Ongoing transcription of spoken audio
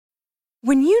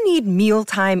When you need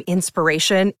mealtime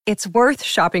inspiration, it's worth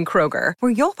shopping Kroger,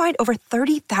 where you'll find over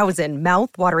 30,000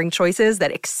 mouth-watering choices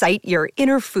that excite your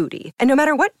inner foodie. And no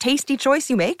matter what tasty choice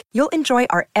you make, you'll enjoy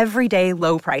our everyday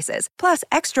low prices, plus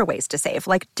extra ways to save,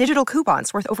 like digital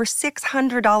coupons worth over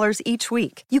 $600 each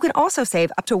week. You can also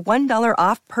save up to $1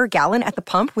 off per gallon at the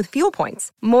pump with fuel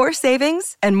points. More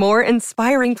savings and more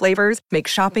inspiring flavors make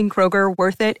shopping Kroger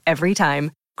worth it every time.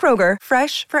 Kroger,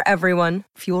 fresh for everyone.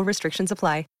 Fuel restrictions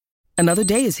apply. Another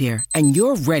day is here, and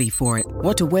you're ready for it.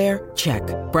 What to wear? Check.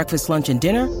 Breakfast, lunch, and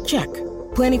dinner? Check.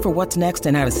 Planning for what's next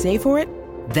and how to save for it?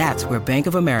 That's where Bank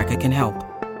of America can help.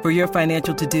 For your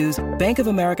financial to-dos, Bank of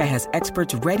America has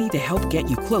experts ready to help get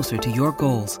you closer to your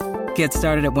goals. Get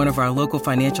started at one of our local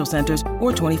financial centers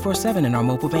or 24/7 in our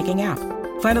mobile banking app.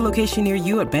 Find a location near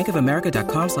you at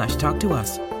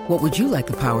bankofamerica.com/talktous. What would you like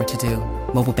the power to do?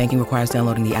 Mobile banking requires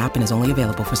downloading the app and is only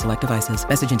available for select devices.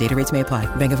 Message and data rates may apply.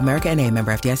 Bank of America N.A.,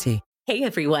 member FDIC. Hey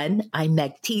everyone, I'm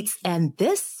Meg Tietz, and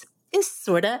this is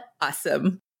Sorta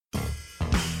Awesome.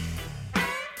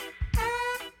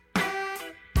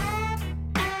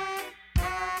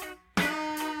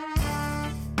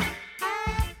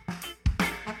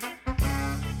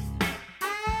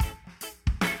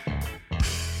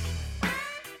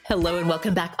 Hello and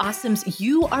welcome back, Awesomes.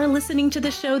 You are listening to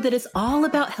the show that is all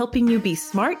about helping you be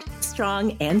smart,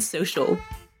 strong, and social.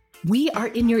 We are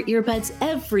in your earbuds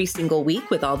every single week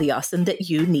with all the awesome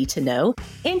that you need to know.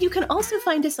 And you can also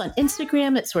find us on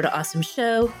Instagram at Sorta Awesome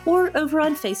Show or over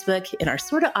on Facebook in our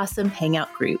Sorta Awesome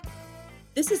Hangout group.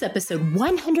 This is episode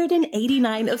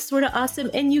 189 of Sorta Awesome,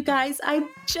 and you guys, I'm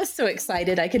just so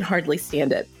excited I can hardly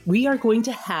stand it. We are going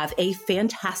to have a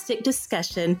fantastic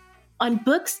discussion on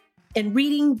books and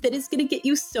reading that is going to get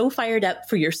you so fired up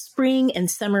for your spring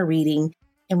and summer reading.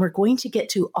 And we're going to get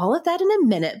to all of that in a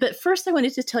minute. But first, I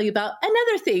wanted to tell you about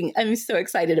another thing I'm so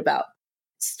excited about.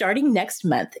 Starting next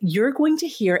month, you're going to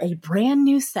hear a brand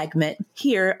new segment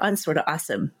here on Sorta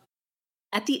Awesome.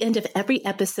 At the end of every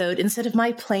episode, instead of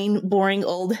my plain, boring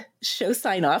old show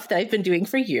sign-off that I've been doing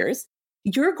for years,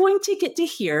 you're going to get to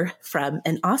hear from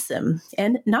an awesome,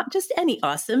 and not just any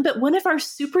awesome, but one of our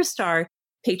superstar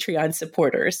Patreon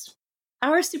supporters.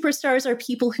 Our superstars are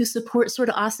people who support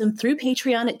Sorta Awesome through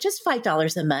Patreon at just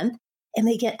 $5 a month, and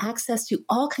they get access to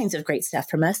all kinds of great stuff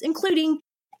from us, including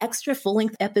extra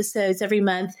full-length episodes every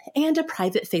month and a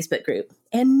private Facebook group.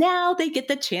 And now they get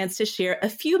the chance to share a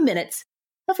few minutes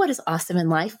of what is awesome in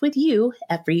life with you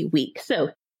every week. So,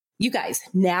 you guys,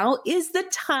 now is the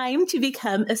time to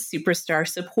become a superstar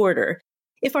supporter.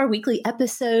 If our weekly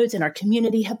episodes and our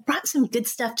community have brought some good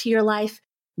stuff to your life,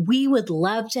 we would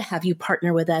love to have you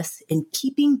partner with us in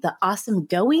keeping the awesome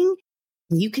going.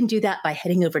 You can do that by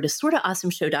heading over to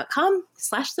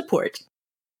sortaawesomeshow.com/support.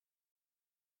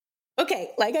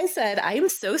 Okay, like I said, I am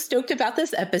so stoked about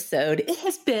this episode. It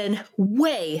has been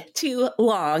way too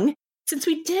long since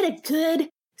we did a good,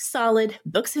 solid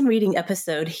books and reading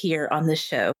episode here on the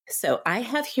show. So I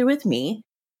have here with me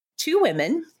two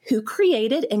women who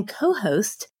created and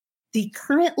co-host the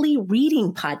Currently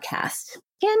Reading podcast.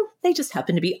 And they just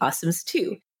happen to be awesomes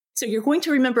too. So you're going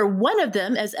to remember one of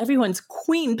them as everyone's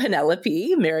Queen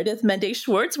Penelope, Meredith Monday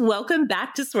Schwartz. Welcome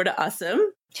back to Sorta Awesome.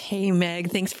 Hey,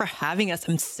 Meg. Thanks for having us.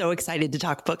 I'm so excited to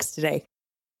talk books today.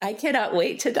 I cannot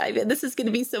wait to dive in. This is going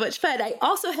to be so much fun. I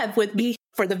also have with me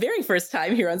for the very first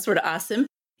time here on Sorta Awesome,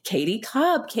 Katie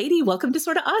Cobb. Katie, welcome to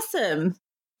Sorta Awesome.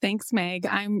 Thanks, Meg.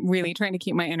 I'm really trying to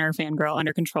keep my inner fangirl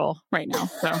under control right now.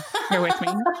 So you're with me.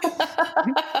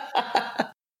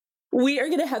 We are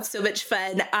going to have so much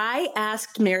fun. I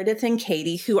asked Meredith and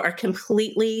Katie, who are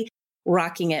completely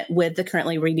rocking it with the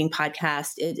Currently Reading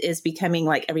podcast. It is becoming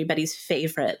like everybody's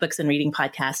favorite books and reading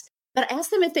podcast. But I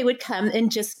asked them if they would come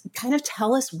and just kind of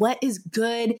tell us what is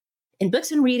good in books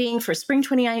and reading for spring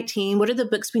 2019. What are the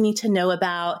books we need to know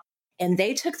about? And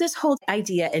they took this whole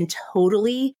idea and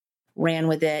totally ran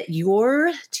with it.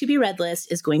 Your to be read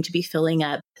list is going to be filling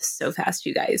up so fast,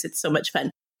 you guys. It's so much fun.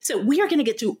 So we are going to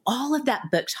get through all of that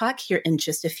book talk here in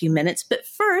just a few minutes. But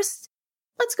first,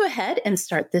 let's go ahead and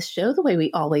start this show the way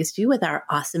we always do with our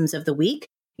Awesomes of the Week.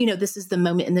 You know, this is the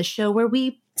moment in the show where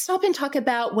we stop and talk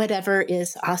about whatever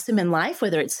is awesome in life,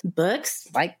 whether it's books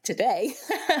like today,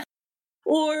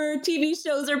 or TV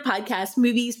shows or podcasts,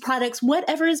 movies, products,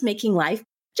 whatever is making life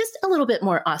just a little bit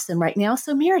more awesome right now.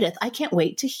 So Meredith, I can't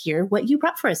wait to hear what you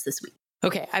brought for us this week.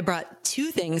 Okay, I brought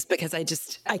two things because I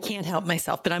can't help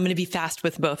myself, but I'm going to be fast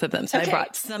with both of them. So okay. I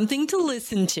brought something to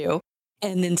listen to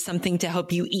and then something to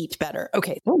help you eat better.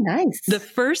 Okay. Oh, nice. The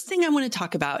first thing I want to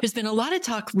talk about, there's been a lot of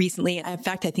talk recently. In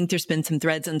fact, I think there's been some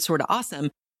threads on Sorta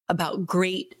Awesome about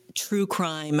great true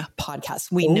crime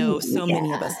podcasts. We know so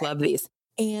many of us love these.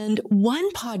 And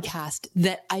one podcast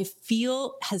that I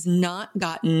feel has not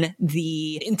gotten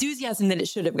the enthusiasm that it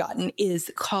should have gotten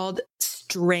is called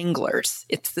Stranglers.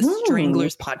 It's the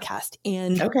Stranglers podcast.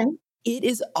 And it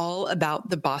is all about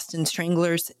the Boston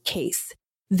Stranglers case.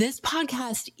 This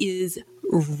podcast is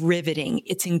riveting.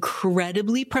 It's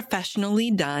incredibly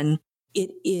professionally done. It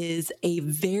is a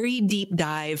very deep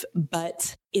dive,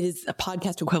 but it is a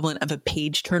podcast equivalent of a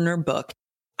page turner book.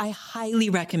 I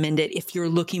highly recommend it if you're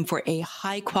looking for a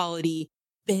high quality,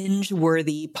 binge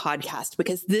worthy podcast,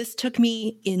 because this took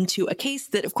me into a case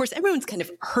that, of course, everyone's kind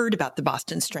of heard about the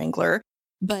Boston Strangler,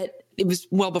 but it was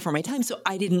well before my time. So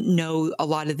I didn't know a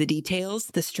lot of the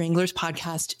details. The Stranglers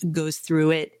podcast goes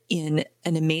through it in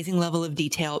an amazing level of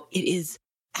detail. It is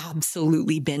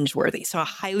absolutely binge worthy. So I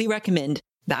highly recommend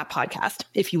that podcast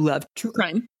if you love true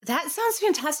crime. That sounds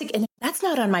fantastic. And that's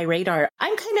not on my radar.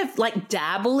 I'm kind of like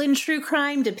dabble in true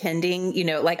crime, depending,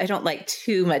 like I don't like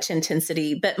too much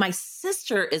intensity, but my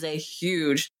sister is a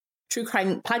huge true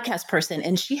crime podcast person,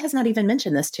 and she has not even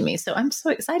mentioned this to me. So I'm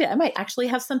so excited. I might actually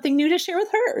have something new to share with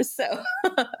her. So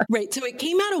Right. So it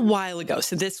came out a while ago.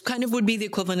 So this kind of would be the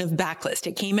equivalent of Backlist.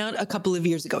 It came out a couple of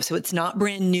years ago. So it's not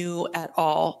brand new at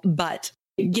all, but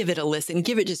give it a listen.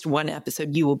 Give it just one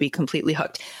episode. You will be completely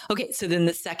hooked. Okay. So then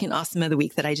the second awesome of the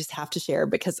week that I just have to share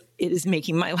because it is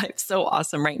making my life so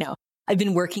awesome right now. I've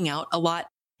been working out a lot.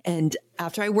 And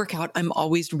after I work out, I'm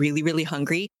always really, really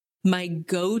hungry. My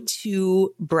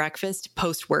go-to breakfast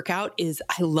post-workout is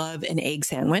I love an egg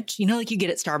sandwich. Like you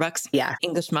get at Starbucks. Yeah.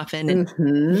 English muffin. And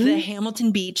the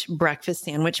Hamilton Beach breakfast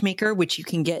sandwich maker, which you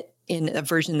can get in a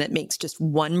version that makes just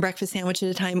one breakfast sandwich at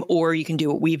a time, or you can do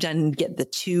what we've done and get the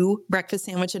 2 breakfast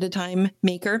sandwich at a time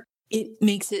maker. It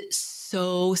makes it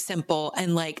so simple.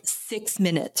 And like 6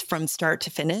 minutes from start to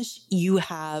finish, you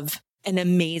have an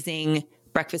amazing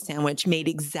breakfast sandwich made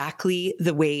exactly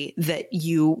the way that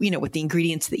you with the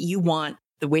ingredients that you want,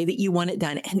 the way that you want it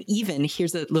done. And even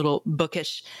here's a little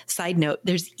bookish side note.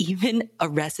 There's even a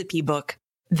recipe book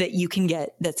that you can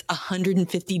get that's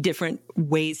 150 different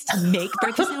ways to make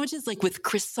breakfast sandwiches, like with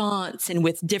croissants and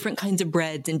with different kinds of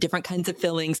breads and different kinds of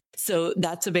fillings. So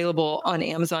that's available on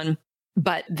Amazon.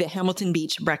 But the Hamilton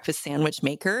Beach breakfast sandwich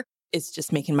maker is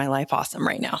just making my life awesome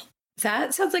right now.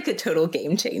 That sounds like a total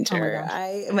game changer. Oh,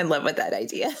 I am in love with that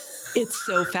idea. It's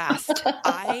so fast.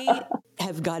 I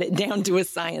have got it down to a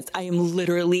science. I am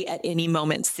literally at any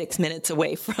moment 6 minutes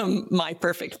away from my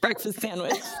perfect breakfast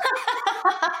sandwich.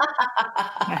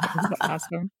 That is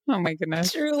awesome. Oh my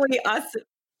goodness. Truly awesome.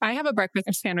 I have a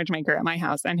breakfast sandwich maker at my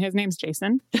house, and his name's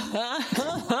Jason.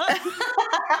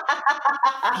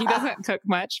 He doesn't cook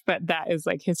much, but that is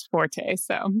like his forte.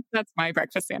 So that's my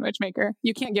breakfast sandwich maker.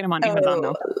 You can't get him on Amazon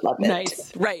though. Love it.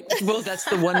 Nice. Right. Well, that's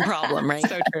the one problem, right?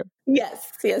 So true. Yes.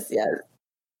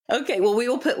 Okay. Well, we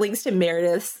will put links to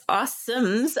Meredith's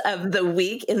awesomes of the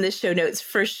week in the show notes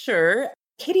for sure.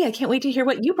 Katie, I can't wait to hear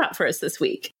what you brought for us this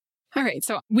week. All right.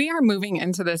 So we are moving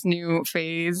into this new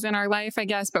phase in our life, I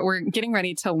guess, but we're getting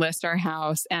ready to list our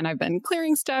house. And I've been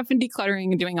clearing stuff and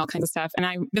decluttering and doing all kinds of stuff. And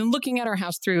I've been looking at our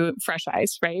house through fresh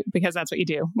eyes, right? Because that's what you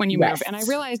do when you move. And I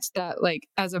realized that, like,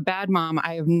 as a bad mom,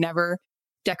 I have never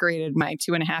decorated my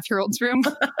 2.5-year-old's room,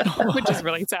 which is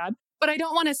really sad. But I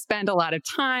don't want to spend a lot of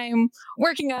time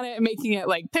working on it and making it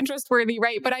like Pinterest worthy,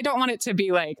 right? But I don't want it to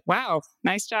be like, wow,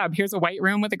 nice job. Here's a white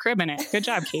room with a crib in it. Good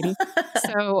job, Katie.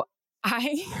 So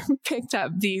I picked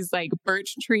up these like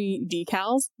birch tree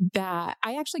decals that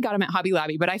I actually got them at Hobby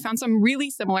Lobby, but I found some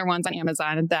really similar ones on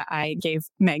Amazon that I gave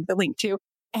Meg the link to.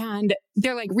 And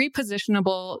they're like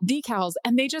repositionable decals.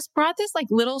 And they just brought this like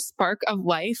little spark of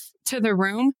life to the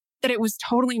room that it was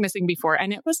totally missing before.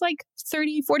 And it was like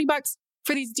 $30, $40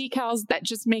 for these decals that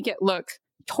just make it look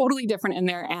totally different in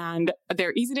there. And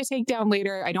they're easy to take down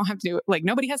later. I don't have to do it. Like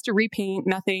nobody has to repaint,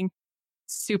 nothing.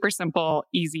 Super simple,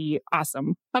 easy,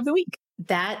 awesome of the week.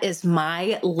 That is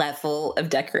my level of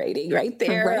decorating right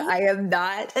there. Right? I am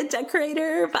not a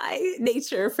decorator by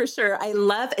nature, for sure. I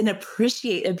love and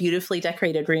appreciate a beautifully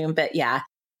decorated room. But yeah,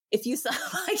 if you saw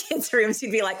my kids' rooms,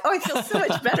 you'd be like, oh, I feel so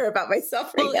much better about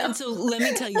myself right now. And so let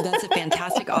me tell you, that's a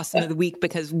fantastic awesome of the week,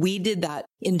 because we did that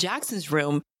in Jackson's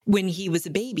room when he was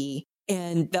a baby.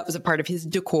 And that was a part of his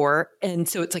decor. And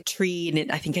so it's like tree,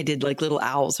 and I think I did like little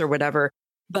owls or whatever.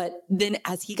 But then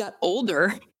as he got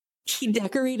older, he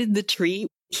decorated the tree.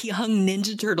 He hung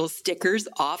Ninja Turtle stickers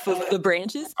off of the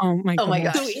branches. Oh my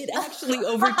gosh. So it actually,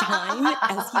 over time,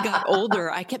 as he got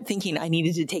older, I kept thinking I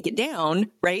needed to take it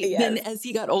down, right? Yes. Then as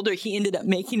he got older, he ended up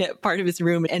making it part of his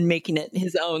room and making it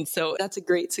his own. So that's a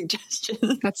great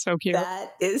suggestion. That's so cute.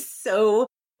 That is so,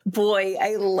 boy,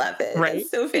 I love it. Right?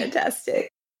 It's so fantastic.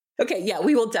 Okay, yeah,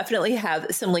 we will definitely have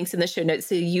some links in the show notes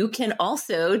so you can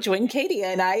also join Katie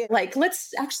and I. Like,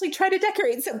 let's actually try to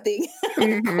decorate something.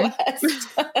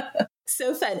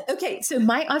 So fun. Okay, so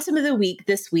my awesome of the week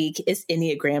this week is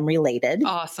Enneagram related.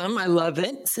 Awesome. I love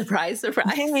it. Surprise,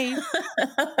 surprise. Hey.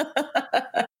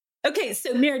 Okay,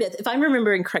 so Meredith, if I'm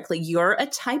remembering correctly, you're a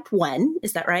type 1.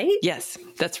 Is that right? Yes,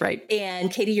 that's right.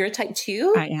 And Katie, you're a type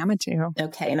 2? I am a 2.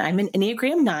 Okay, and I'm an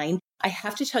Enneagram 9. I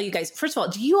have to tell you guys, first of all,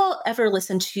 do you all ever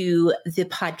listen to the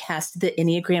podcast, The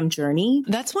Enneagram Journey?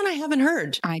 That's one I haven't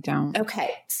heard. I don't.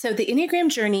 Okay. So The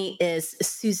Enneagram Journey is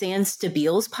Suzanne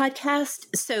Stabile's podcast.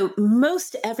 So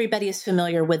most everybody is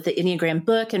familiar with the Enneagram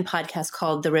book and podcast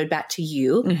called The Road Back to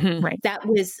You. Mm-hmm. Right. That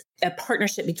was a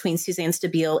partnership between Suzanne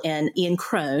Stabile and Ian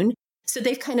Crone. So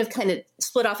they've kind of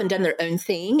split off and done their own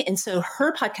thing. And so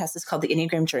her podcast is called The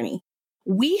Enneagram Journey.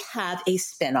 We have a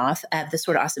spinoff of the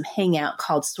Sorta Awesome Hangout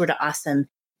called Sorta Awesome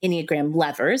Enneagram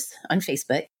Lovers on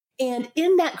Facebook. And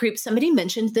in that group, somebody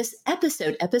mentioned this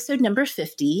episode number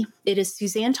 50. It is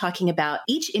Suzanne talking about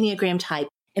each Enneagram type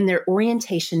and their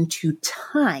orientation to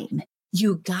time.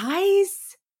 You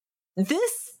guys,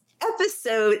 this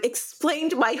episode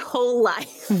explained my whole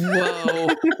life. Whoa.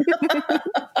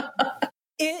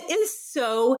 It is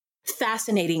so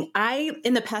fascinating. I,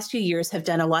 in the past few years, have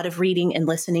done a lot of reading and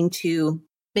listening to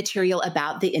material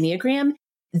about the Enneagram.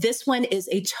 This one is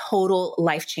a total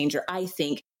life changer, I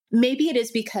think. Maybe it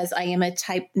is because I am a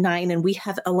type 9 and we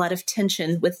have a lot of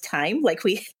tension with time. Like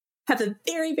we have a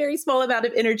very, very small amount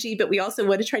of energy, but we also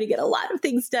want to try to get a lot of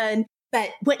things done. But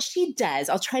what she does,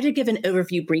 I'll try to give an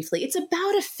overview briefly. It's about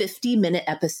a 50-minute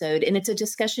episode, and it's a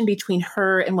discussion between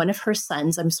her and one of her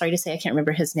sons. I'm sorry to say I can't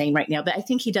remember his name right now, but I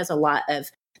think he does a lot of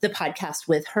the podcast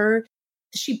with her.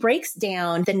 She breaks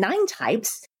down the 9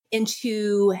 types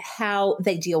into how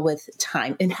they deal with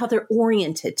time and how they're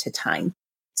oriented to time.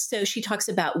 So she talks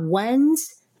about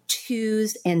 1s,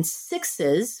 2s, and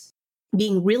 6s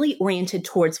being really oriented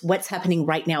towards what's happening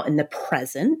right now in the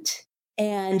present,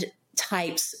 and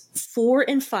types 4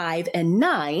 and 5 and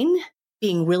 9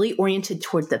 being really oriented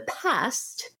toward the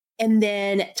past, and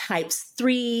then types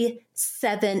 3,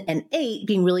 7, and 8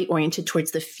 being really oriented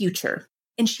towards the future.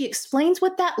 And she explains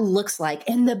what that looks like.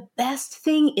 And the best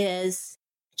thing is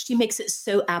she makes it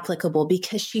so applicable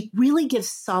because she really gives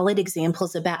solid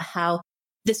examples about how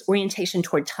this orientation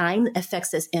toward time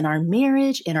affects us in our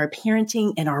marriage, in our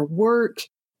parenting, in our work.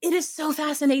 It is so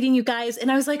fascinating, you guys.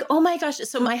 And I was like, oh my gosh.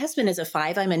 So my husband is a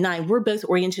 5, I'm a 9. We're both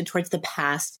oriented towards the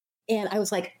past. And I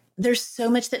was like, there's so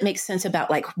much that makes sense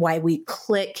about like why we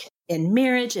click in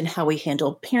marriage and how we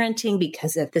handle parenting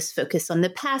because of this focus on the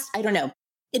past. I don't know.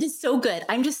 It is so good.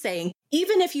 I'm just saying,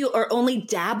 even if you are only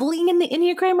dabbling in the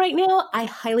Enneagram right now, I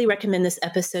highly recommend this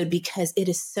episode because it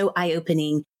is so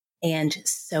eye-opening and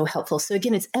so helpful. So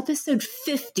again, it's episode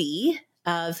 50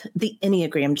 of the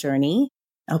Enneagram Journey.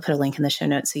 I'll put a link in the show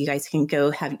notes so you guys can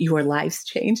go have your lives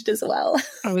changed as well.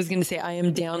 I was going to say, I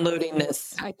am downloading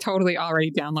this. I totally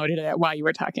already downloaded it while you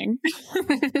were talking.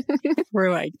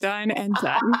 We're like done and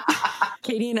done.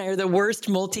 Katie and I are the worst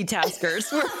multitaskers.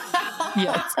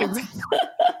 Yes, exactly.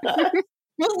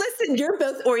 Well, listen, you're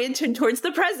both oriented towards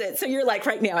the present. So you're like,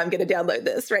 right now, I'm going to download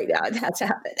this right now. It has to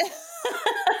happen.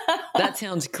 That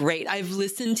sounds great. I've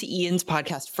listened to Ian's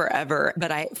podcast forever,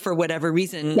 but for whatever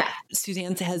reason,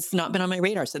 Suzanne has not been on my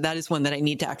radar. So that is one that I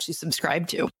need to actually subscribe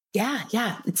to.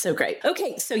 Yeah. It's so great.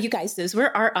 Okay. So you guys, those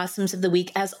were our awesomes of the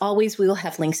week. As always, we will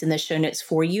have links in the show notes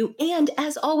for you. And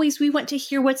as always, we want to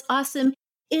hear what's awesome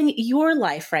in your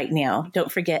life right now.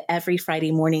 Don't forget, every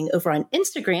Friday morning over on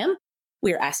Instagram,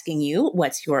 we're asking you,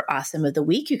 what's your awesome of the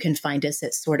week? You can find us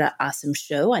at Sorta Awesome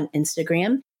Show on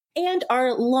Instagram. And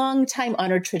our long-time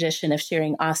honored tradition of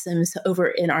sharing awesomes over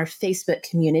in our Facebook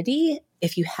community.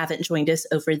 If you haven't joined us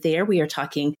over there, we are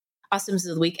talking awesomes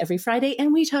of the week every Friday,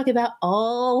 and we talk about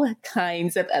all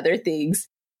kinds of other things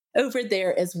over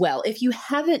there as well. If you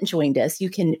haven't joined us, you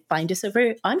can find us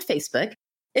over on Facebook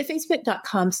at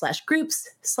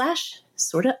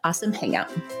facebook.com/groups/Sorta Awesome Hangout.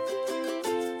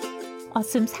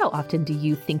 Awesomes, how often do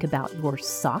you think about your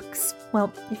socks?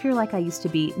 Well, if you're like I used to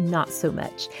be, not so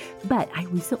much. But I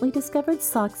recently discovered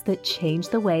socks that change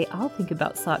the way I'll think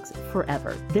about socks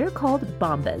forever. They're called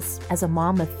Bombas. As a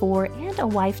mom of 4 and a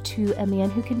wife to a man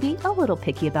who can be a little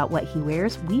picky about what he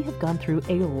wears, we have gone through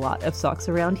a lot of socks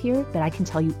around here, but I can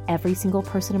tell you every single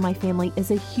person in my family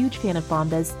is a huge fan of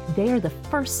Bombas. They are the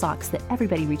first socks that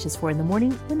everybody reaches for in the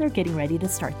morning when they're getting ready to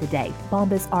start the day.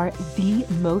 Bombas are the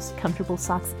most comfortable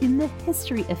socks in the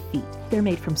history of feet. They're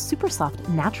made from super soft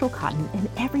natural cotton cotton, and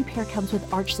every pair comes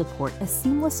with arch support, a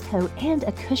seamless toe, and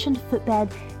a cushioned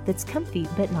footbed that's comfy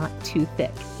but not too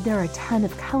thick. There are a ton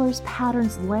of colors,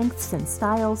 patterns, lengths, and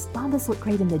styles. Bombas look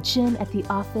great in the gym, at the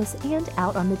office, and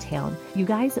out on the town. You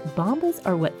guys, Bombas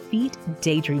are what feet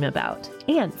daydream about.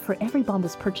 And for every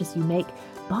Bombas purchase you make,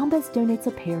 Bombas donates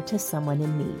a pair to someone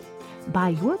in need. Buy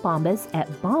your Bombas at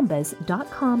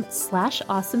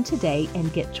bombas.com/awesome today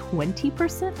and get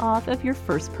 20% off of your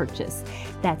first purchase.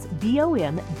 That's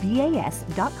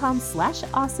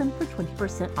bombas.com/awesome for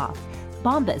 20% off.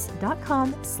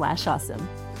 bombas.com/awesome.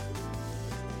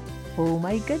 Oh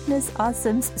my goodness,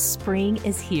 Awesomes, spring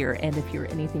is here, and if you're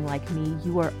anything like me,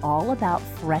 you are all about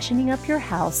freshening up your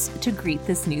house to greet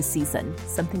this new season.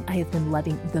 Something I have been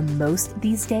loving the most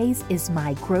these days is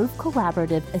my Grove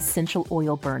Collaborative Essential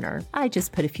Oil Burner. I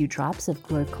just put a few drops of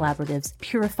Grove Collaborative's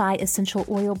Purify Essential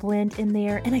Oil Blend in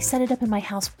there, and I set it up in my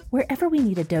house wherever we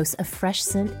need a dose of fresh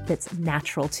scent that's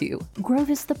natural too. Grove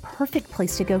is the perfect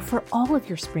place to go for all of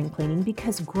your spring cleaning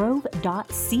because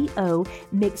grove.co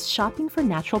makes shopping for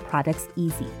natural products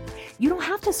easy. You don't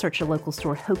have to search a local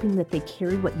store hoping that they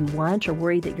carry what you want or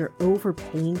worry that you're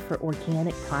overpaying for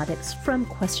organic products from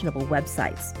questionable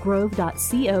websites.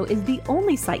 Grove.co is the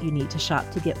only site you need to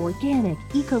shop to get organic,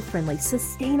 eco-friendly,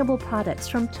 sustainable products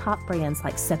from top brands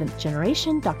like 7th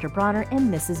Generation, Dr. Bronner,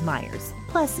 and Mrs. Myers.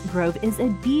 Plus, Grove is a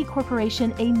B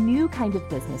Corporation, a new kind of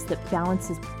business that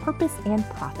balances purpose and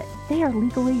profit. They are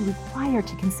legally required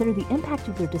to consider the impact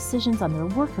of their decisions on their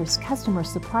workers, customers,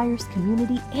 suppliers,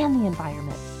 community, and the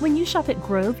environment. When you shop at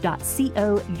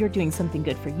grove.co, you're doing something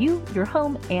good for you, your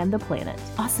home, and the planet.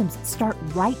 Awesomes, start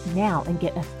right now and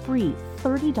get a free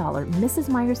 $30 Mrs.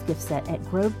 Myers gift set at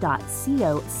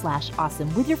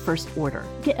grove.co/awesome with your first order.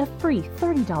 Get a free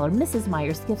 $30 Mrs.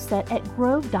 Myers gift set at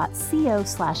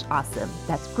grove.co/awesome.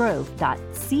 That's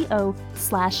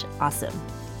grove.co/awesome.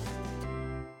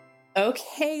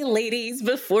 Okay, ladies,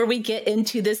 before we get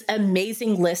into this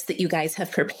amazing list that you guys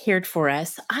have prepared for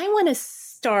us, I want to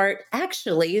start,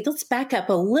 actually, let's back up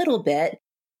a little bit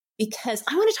because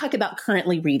I want to talk about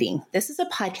currently reading. This is a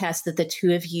podcast that the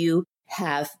two of you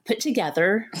have put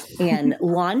together and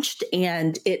launched,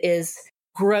 and it is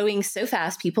growing so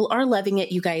fast. People are loving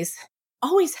it. You guys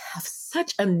always have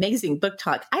such amazing book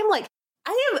talk. I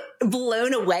am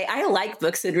blown away. I like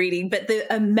books and reading, but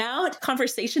the amount of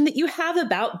conversation that you have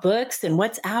about books and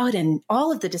what's out and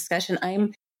all of the discussion,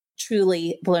 I'm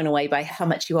truly blown away by how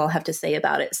much you all have to say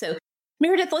about it. So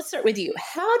Meredith, let's start with you.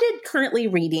 How did Currently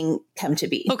Reading come to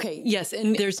be? Okay, yes.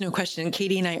 And there's no question.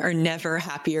 Katie and I are never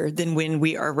happier than when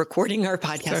we are recording our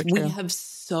podcast. We have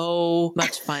so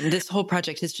much fun. This whole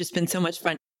project has just been so much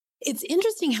fun. It's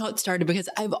interesting how it started because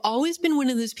I've always been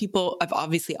one of those people. I've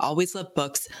obviously always loved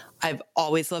books. I've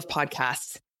always loved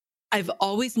podcasts. I've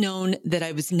always known that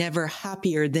I was never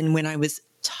happier than when I was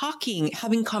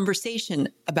having conversation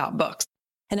about books.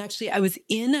 And actually, I was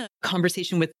in a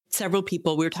conversation with several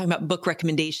people. We were talking about book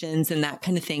recommendations and that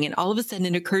kind of thing. And all of a sudden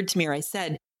it occurred to me, or I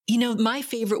said, my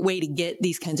favorite way to get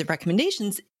these kinds of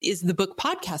recommendations is the book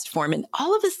podcast form. And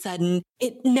all of a sudden,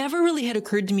 it never really had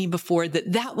occurred to me before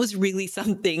that that was really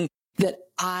something that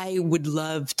I would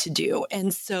love to do.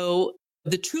 And so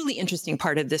the truly interesting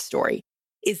part of this story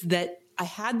is that I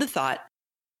had the thought,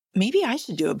 maybe I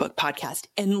should do a book podcast.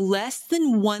 And less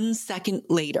than 1 second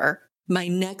later, my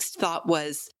next thought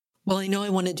was, well, I know I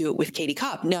want to do it with Katie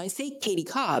Cobb. Now I say Katie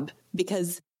Cobb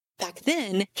because back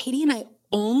then, Katie and I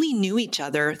only knew each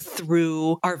other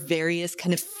through our various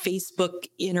kind of Facebook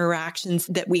interactions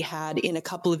that we had in a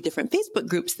couple of different Facebook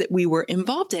groups that we were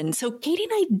involved in. So Katie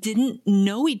and I didn't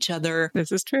know each other.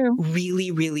 This is true.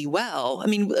 Really, really well. I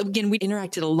mean, again, we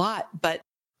interacted a lot, but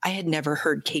I had never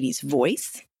heard Katie's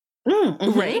voice.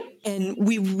 Mm-hmm. Right. And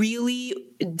we really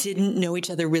didn't know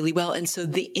each other really well. And so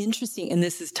the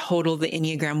this is total the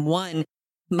Enneagram 1,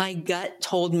 my gut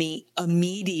told me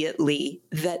immediately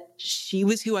that she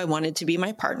was who I wanted to be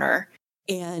my partner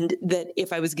and that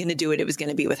if I was going to do it, it was going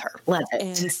to be with her. Love it.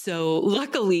 And so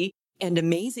luckily and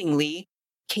amazingly,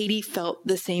 Katie felt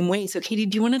the same way. So Katie,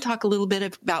 do you want to talk a little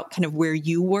bit about kind of where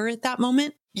you were at that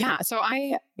moment? Yeah. So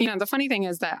the funny thing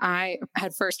is that I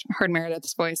had first heard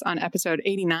Meredith's voice on episode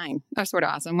 89. That's sort of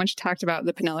awesome when she talked about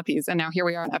the Penelopes. And now here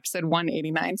we are on episode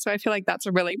 189. So I feel like that's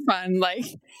a really fun,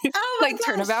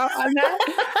 turnabout on that.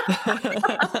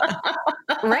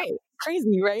 Right.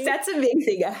 Crazy, right? That's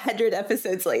amazing. 100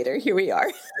 episodes later, here we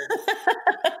are.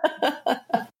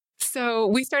 So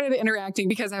we started interacting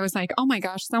because I was like, oh my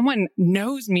gosh, someone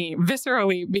knows me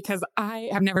viscerally because I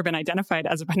have never been identified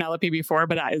as a Penelope before,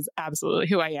 but that is absolutely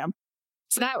who I am.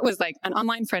 So that was like an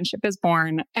online friendship is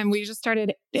born. And we just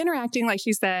started interacting, like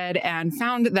she said, and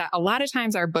found that a lot of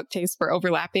times our book tastes were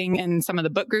overlapping in some of the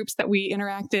book groups that we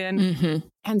interact in. Mm-hmm.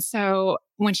 And so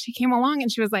when she came along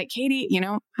and she was like, Katie,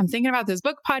 I'm thinking about this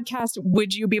book podcast.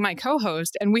 Would you be my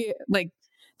co-host? And we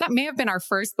that may have been our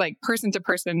first person to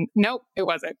person. Nope, it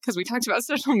wasn't, because we talked about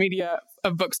social media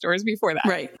of bookstores before that.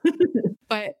 Right.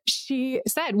 But she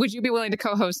said, would you be willing to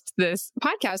co-host this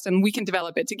podcast and we can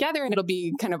develop it together and it'll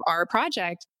be kind of our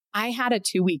project? I had a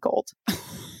 2-week-old.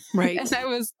 Right. And I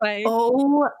was like,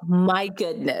 oh my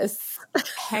goodness.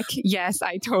 Heck yes,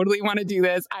 I totally want to do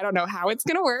this. I don't know how it's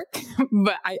going to work,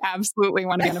 but I absolutely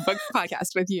want to be on a book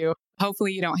podcast with you.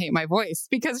 Hopefully you don't hate my voice,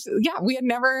 because we had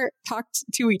never talked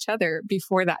to each other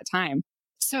before that time.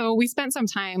 So we spent some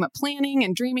time planning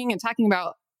and dreaming and talking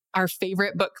about our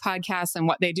favorite book podcasts and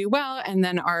what they do well. And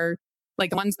then our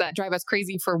ones that drive us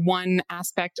crazy for one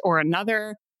aspect or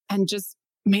another, and just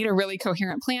made a really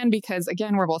coherent plan, because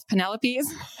again, we're both Penelopes.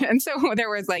 And so there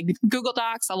was Google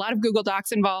Docs, a lot of Google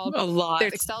Docs involved. A lot.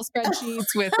 There's Excel spreadsheets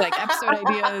with episode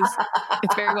ideas.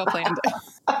 It's very well planned.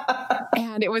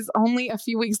 And it was only a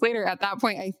few weeks later, at that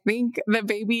point, I think the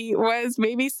baby was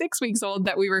maybe 6 weeks old,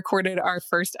 that we recorded our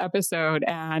first episode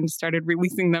and started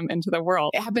releasing them into the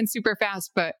world. It happened super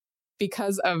fast, but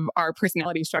because of our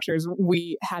personality structures,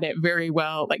 we had it very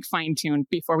well fine-tuned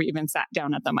before we even sat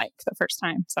down at the mic the first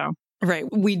time. So right.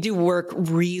 We do work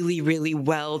really, really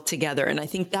well together. And I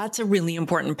think that's a really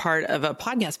important part of a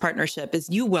podcast partnership. As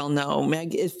you well know,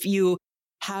 Meg, if you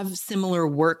have similar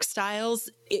work styles,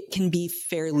 it can be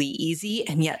fairly easy.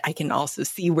 And yet I can also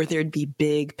see where there'd be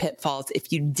big pitfalls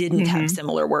if you didn't have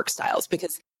similar work styles,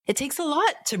 because it takes a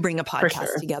lot to bring a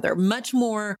podcast together, much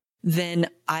more than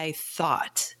I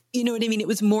thought. You know what I mean? It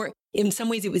was more, in some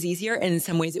ways it was easier, and in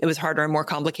some ways it was harder and more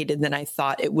complicated than I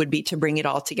thought it would be to bring it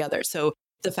all together. So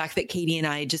the fact that Katie and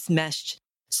I just meshed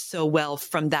so well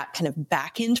from that kind of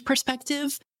back end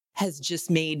perspective has just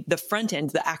made the front end,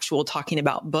 the actual talking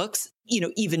about books,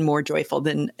 even more joyful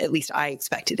than at least I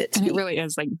expected it to be. It really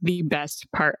is the best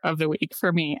part of the week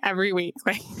for me. Every week,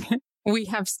 we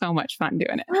have so much fun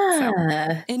doing it.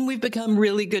 So. And we've become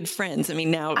really good friends. I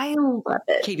mean, now I love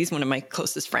it. Katie's one of my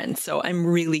closest friends, so I'm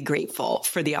really grateful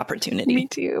for the opportunity. Me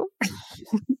too.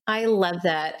 I love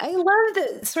that. I love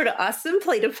that sort of Awesome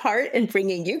played a part in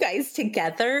bringing you guys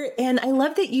together. And I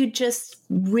love that you just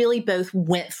really both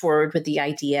went forward with the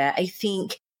idea. I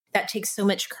think that takes so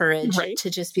much courage to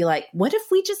just be like, what if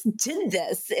we just did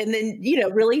this? And then,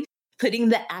 really putting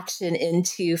the action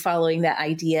into following that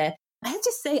idea. I have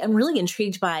to say, I'm really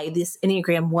intrigued by this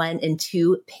Enneagram 1 and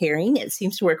 2 pairing. It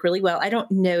seems to work really well. I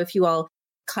don't know if you all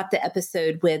caught the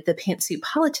episode with the Pantsuit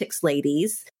Politics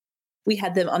ladies. We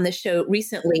had them on the show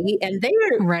recently, and they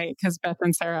were... Right, because Beth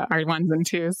and Sarah are 1s and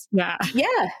 2s. Yeah.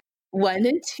 Yeah. 1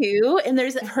 and 2. And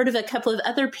I've heard of a couple of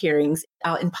other pairings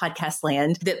out in podcast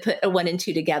land that put a 1 and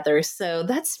 2 together. So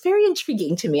that's very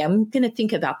intriguing to me. I'm going to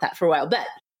think about that for a while. But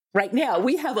right now,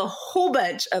 we have a whole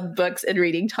bunch of books and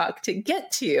reading talk to get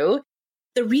to.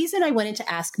 The reason I wanted to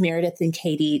ask Meredith and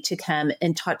Katie to come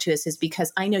and talk to us is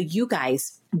because I know you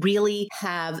guys really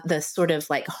have the sort of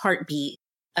heartbeat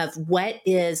of what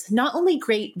is not only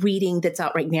great reading that's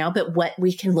out right now, but what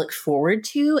we can look forward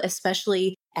to,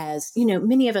 especially as,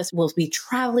 many of us will be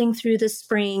traveling through the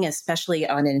spring, especially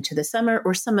on into the summer,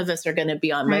 or some of us are going to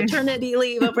be on maternity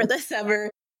leave over the summer.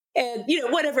 And,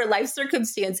 whatever life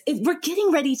circumstance, we're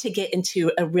getting ready to get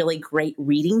into a really great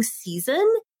reading season.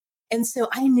 And so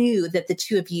I knew that the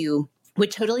two of you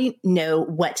would totally know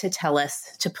what to tell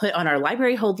us to put on our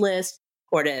library hold list,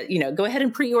 or to, go ahead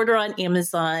and pre-order on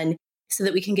Amazon so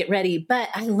that we can get ready. But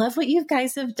I love what you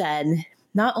guys have done.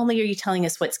 Not only are you telling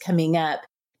us what's coming up,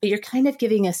 but you're kind of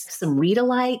giving us some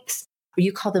read-alikes, or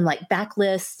you call them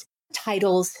backlist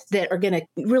titles that are going to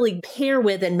really pair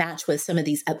with and match with some of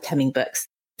these upcoming books.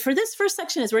 For this first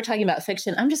section, as we're talking about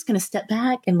fiction, I'm just going to step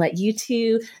back and let you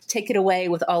two take it away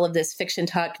with all of this fiction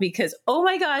talk, because, oh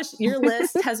my gosh, your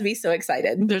list has me so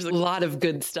excited. There's a lot of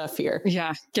good stuff here.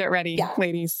 Yeah, get ready,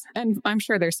 ladies. And I'm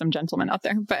sure there's some gentlemen out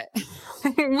there, but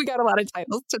we got a lot of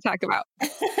titles to talk about.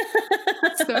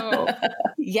 So,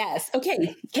 yes.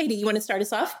 Okay. Katie, you want to start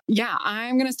us off? Yeah,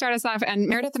 I'm going to start us off. And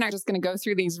Meredith and I are just going to go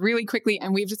through these really quickly.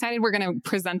 And we've decided we're going to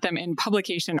present them in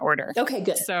publication order. Okay,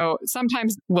 good. So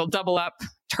sometimes we'll double up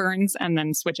turns and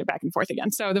then switch it back and forth again.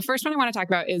 So the first one I want to talk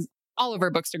about is all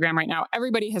over Bookstagram right now.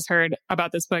 Everybody has heard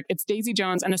about this book. It's Daisy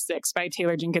Jones and the Six by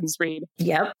Taylor Jenkins Reid.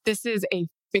 Yep. This is a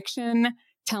fiction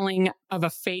telling of a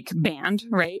fake band,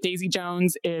 right? Daisy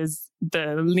Jones is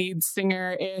the lead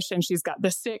singer-ish, and she's got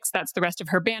the Six. That's the rest of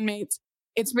her bandmates.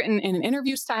 It's written in an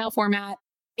interview style format.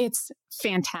 It's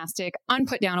fantastic,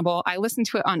 unputdownable. I listened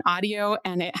to it on audio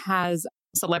and it has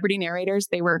celebrity narrators.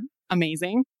 They were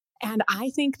amazing. And I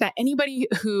think that anybody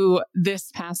who this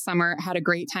past summer had a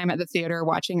great time at the theater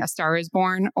watching A Star is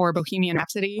Born or Bohemian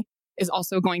Rhapsody is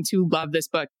also going to love this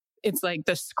book. It's like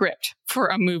the script for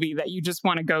a movie that you just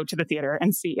want to go to the theater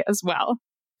and see as well.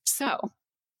 So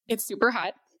it's super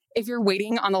hot. If you're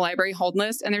waiting on the library hold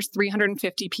list and there's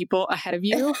 350 people ahead of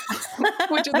you,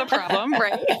 which is a problem,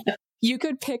 right? You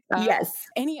could pick up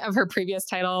any of her previous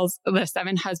titles. The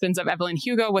Seven Husbands of Evelyn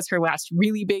Hugo was her last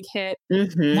really big hit.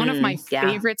 Mm-hmm. One of my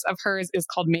favorites of hers is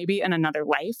called Maybe in Another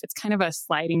Life. It's kind of a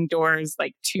sliding doors,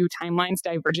 like two timelines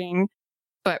diverging,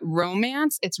 but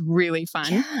romance. It's really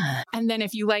fun. Yeah. And then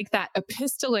if you like that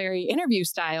epistolary interview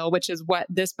style, which is what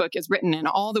this book is written in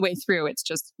all the way through, it's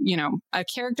just, a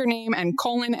character name and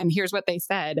colon, and here's what they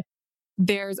said.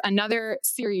 There's another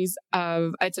series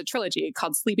it's a trilogy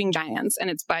called Sleeping Giants, and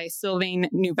it's by Sylvain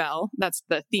Neuvel. That's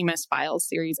the Themis Files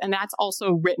series. And that's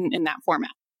also written in that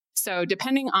format. So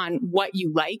depending on what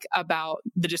you like about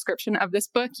the description of this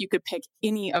book, you could pick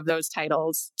any of those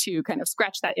titles to kind of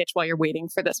scratch that itch while you're waiting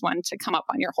for this one to come up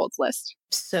on your holds list.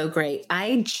 So great.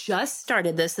 I just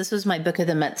started this. This was my book of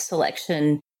the month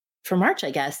selection for March, I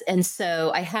guess. And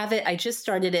so I have it. I just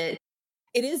started it.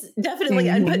 It is definitely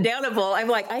unputdownable. I'm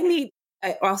like,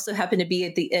 I also happen to be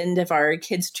at the end of our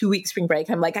kids' 2-week spring break.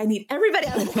 I'm like, I need everybody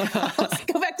out of the house,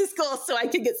 go back to school so I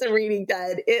can get some reading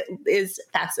done. It is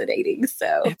fascinating.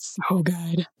 So it's so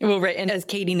good. Well, right. And as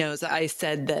Katie knows, I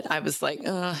said that I was like,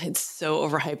 it's so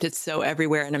overhyped. It's so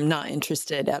everywhere. And I'm not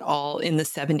interested at all in the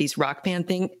 70s rock band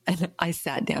thing. And I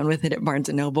sat down with it at Barnes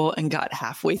 & Noble and got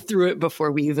halfway through it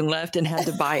before we even left and had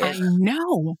to buy it. I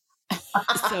know.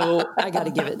 So I got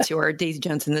to give it to her. Daisy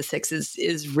Jones and the Six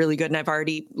is really good. And I've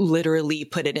already literally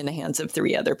put it in the hands of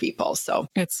 3 other people. So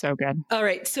it's so good. All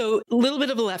right. So a little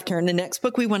bit of a left turn. The next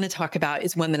book we want to talk about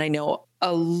is one that I know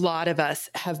a lot of us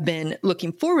have been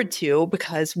looking forward to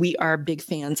because we are big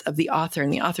fans of the author.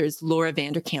 And the author is Laura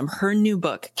Vanderkam. Her new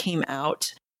book came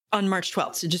out on March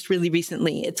 12th. So just really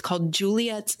recently. It's called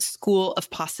Juliet's School of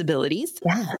Possibilities.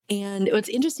 Yeah. And what's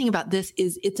interesting about this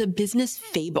is it's a business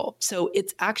fable. So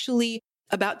it's actually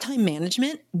about time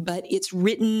management, but it's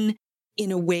written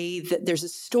in a way that there's a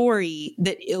story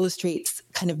that illustrates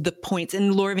kind of the points.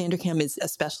 And Laura Vanderkam is a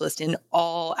specialist in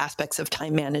all aspects of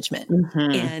time management.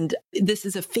 Mm-hmm. And this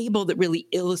is a fable that really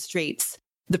illustrates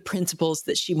the principles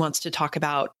that she wants to talk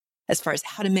about as far as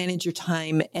how to manage your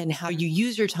time and how you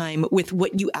use your time with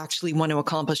what you actually want to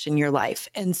accomplish in your life.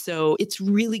 And so it's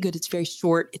really good. It's very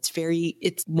short.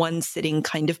 It's one sitting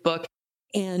kind of book.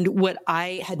 And what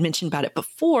I had mentioned about it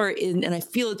before, and I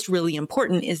feel it's really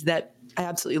important, is that I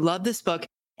absolutely love this book.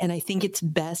 And I think it's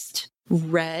best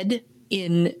read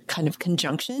in kind of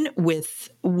conjunction with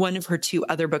one of her 2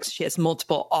 other books. She has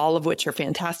multiple, all of which are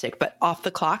fantastic, but Off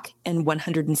the Clock and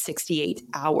 168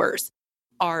 Hours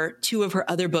are 2 of her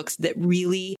other books that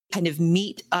really kind of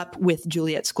meet up with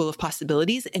Juliet's School of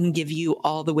Possibilities and give you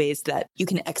all the ways that you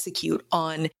can execute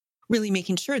on really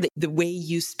making sure that the way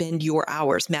you spend your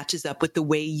hours matches up with the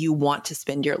way you want to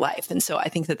spend your life. And so I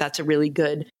think that that's a really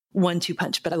good 1-2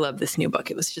 punch, but I love this new book.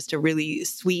 It was just a really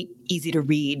sweet, easy to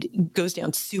read, goes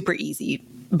down super easy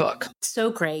book.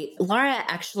 So great. Laura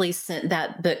actually sent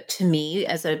that book to me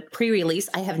as a pre-release.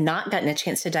 I have not gotten a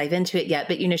chance to dive into it yet,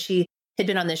 but she had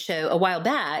been on this show a while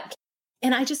back.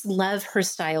 And I just love her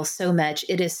style so much.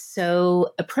 It is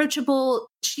so approachable.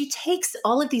 She takes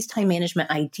all of these time management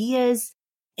ideas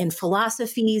and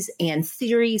philosophies and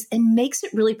theories and makes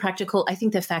it really practical. I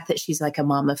think the fact that she's like a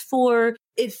mom of 4,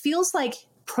 it feels like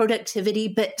productivity,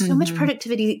 but so much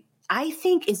productivity, I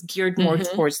think, is geared more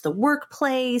towards the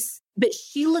workplace. But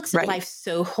she looks at life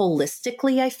so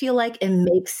holistically, I feel like, and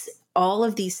makes all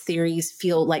of these theories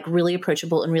feel like really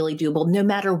approachable and really doable, no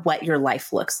matter what your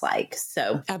life looks like.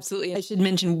 So absolutely. I should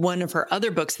mention one of her other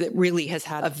books that really has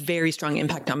had a very strong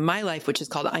impact on my life, which is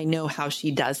called I Know How She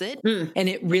Does It. And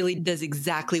it really does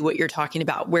exactly what you're talking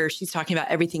about, where she's talking about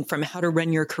everything from how to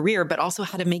run your career, but also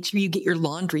how to make sure you get your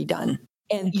laundry done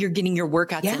and you're getting your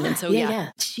workouts in. And so,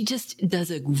 she just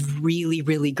does a really,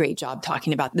 really great job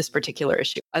talking about this particular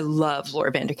issue. I love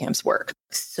Laura Vanderkam's work.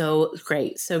 So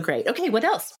great. So great. Okay. What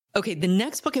else? Okay. The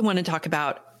next book I want to talk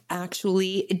about,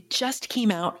 actually, it just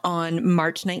came out on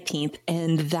March 19th,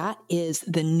 and that is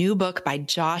the new book by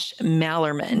Josh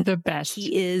Malerman. The best.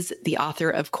 He is the author,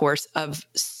 of course, of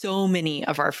so many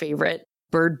of our favorite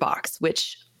Bird Box,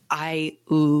 which I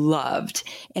loved.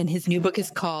 And his new book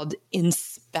is called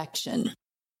Inspection.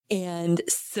 And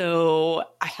so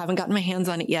I haven't gotten my hands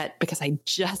on it yet because I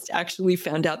just actually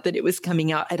found out that it was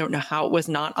coming out. I don't know how it was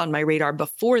not on my radar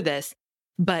before this,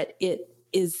 but it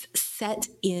is set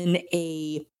in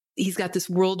he's got this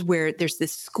world where there's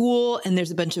this school and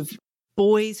there's a bunch of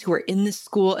boys who are in this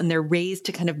school and they're raised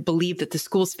to kind of believe that the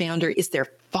school's founder is their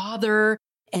father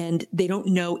and they don't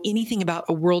know anything about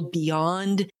a world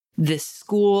beyond this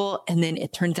school. And then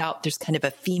it turns out there's kind of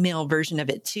a female version of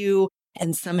it too.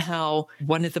 And somehow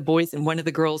one of the boys and one of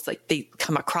the girls, like they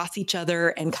come across each other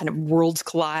and kind of worlds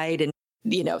collide. And,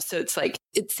 so it's like,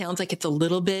 it sounds like it's a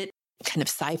little bit kind of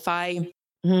sci-fi.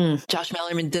 Josh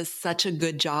Malerman does such a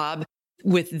good job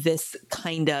with this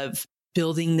kind of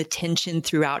building the tension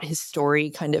throughout his story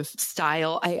kind of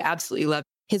style. I absolutely love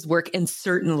his work. And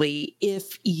certainly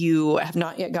if you have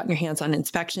not yet gotten your hands on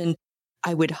Inspection,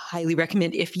 I would highly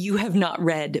recommend. If you have not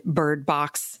read Bird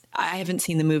Box, I haven't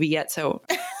seen the movie yet, so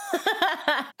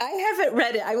I haven't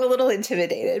read it. I'm a little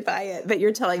intimidated by it, but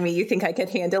you're telling me you think I could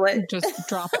handle it? Just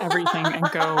drop everything and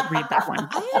go read that one.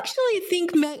 I actually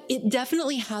think, Meg, it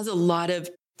definitely has a lot of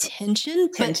tension,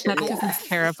 but it's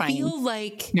terrifying. I feel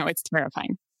like no, it's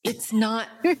terrifying. It's not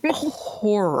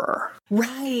horror.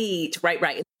 Right.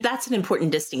 That's an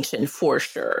important distinction for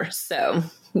sure. So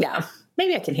yeah,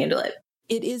 maybe I can handle it.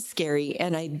 It is scary.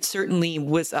 And I certainly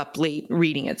was up late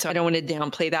reading it. So I don't want to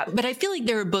downplay that. But I feel like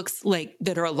there are books like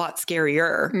that are a lot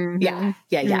scarier. Mm-hmm. Yeah.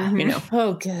 Mm-hmm.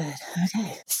 Oh, good.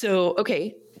 Okay. So,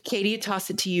 okay. Katie, toss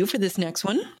it to you for this next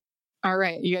one. All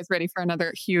right. You guys ready for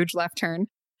another huge left turn?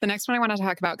 The next one I want to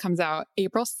talk about comes out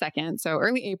April 2nd. So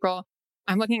early April.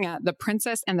 I'm looking at The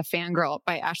Princess and the Fangirl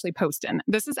by Ashley Poston.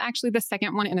 This is actually the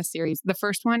second one in a series. The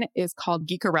first one is called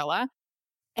Geekerella,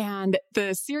 and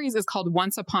the series is called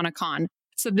Once Upon a Con.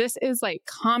 So this is like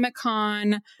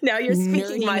Comic-Con. Now you're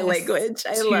speaking my language.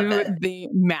 I love it. The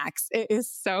max. It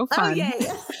is so fun. Oh, yay.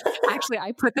 Actually,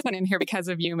 I put this one in here because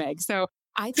of you, Meg. So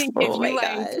I think if you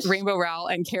like Rainbow Rowell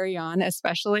and Carry On,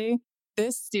 especially,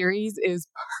 this series is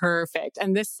perfect.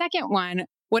 And this second one,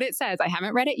 what it says, I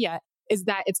haven't read it yet, is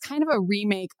that it's kind of a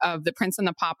remake of The Prince and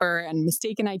the Pauper and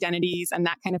Mistaken Identities and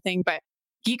that kind of thing. But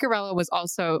Geekerella was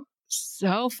also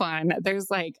so fun. There's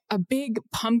like a big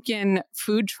pumpkin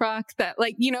food truck that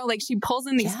like she pulls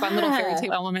in these fun little fairy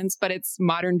tale elements, but it's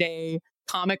modern day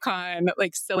Comic-Con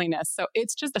like silliness. So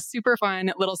it's just a super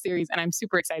fun little series. And I'm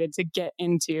super excited to get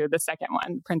into the second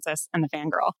one, Princess and the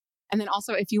Fangirl. And then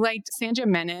also, if you liked Sanja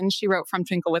Menon, she wrote From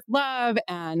Twinkle with Love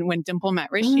and When Dimple Met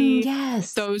Rishi.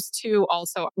 Yes. Those two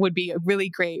also would be a really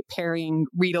great pairing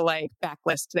read-alike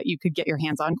backlist that you could get your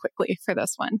hands on quickly for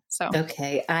this one. So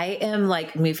okay. I am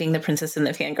like moving The Princess and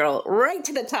the Fangirl right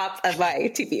to the top of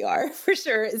my TBR for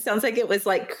sure. It sounds like it was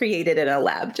like created in a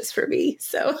lab just for me.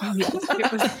 So yes,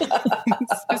 it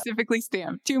was specifically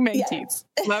stamped. 2 Mentees.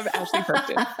 Love Ashley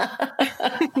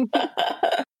Poston.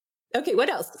 Okay, what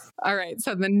else? All right.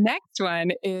 So the next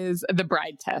one is The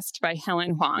Bride Test by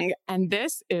Helen Huang. And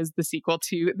this is the sequel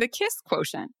to The Kiss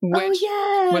Quotient, which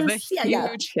was a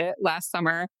huge hit last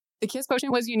summer. The Kiss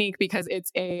Quotient was unique because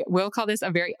we'll call this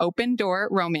a very open door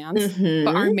romance,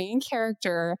 but our main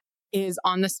character is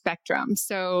on the spectrum.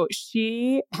 So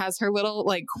she has her little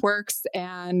like quirks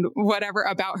and whatever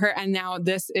about her. And now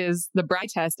this is The Bride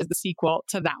Test is the sequel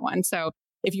to that one. So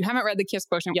if you haven't read The Kiss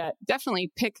Quotient yet,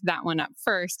 definitely pick that one up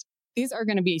first. These are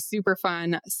going to be super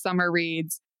fun summer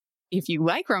reads. If you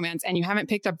like romance and you haven't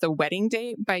picked up The Wedding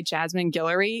Date by Jasmine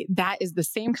Guillory, that is the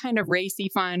same kind of racy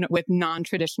fun with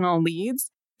non-traditional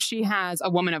leads. She has a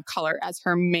woman of color as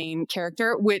her main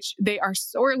character, which they are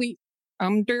sorely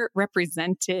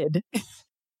underrepresented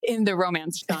in the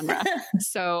romance genre.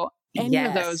 So any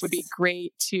of those would be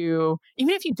great to,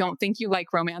 even if you don't think you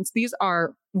like romance, these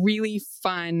are really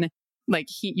fun, like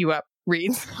heat you up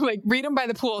reads. Like read them by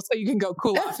the pool so you can go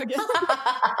cool off again.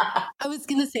 I was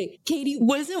going to say, Katie,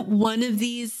 wasn't one of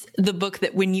these the book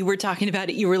that when you were talking about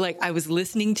it, you were like, I was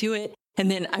listening to it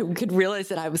and then I could realize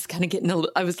that I was kind of getting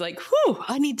I was like, whew,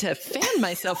 I need to fan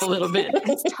myself a little bit.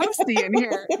 It's toasty in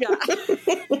here. Yeah.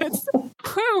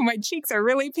 My cheeks are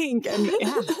really pink and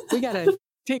we got to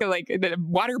take a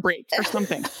water break or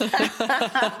something.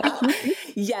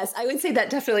 Yes, I would say that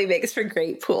definitely makes for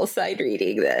great poolside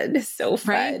reading then. So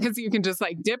fun. Right? Because you can just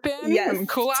like dip in and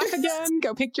cool off again,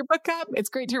 go pick your book up. It's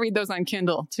great to read those on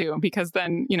Kindle too, because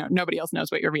then, nobody else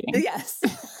knows what you're reading. Yes.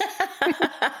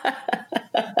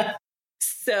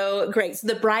 So great. So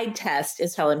The Bride Test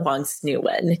is Helen Huang's new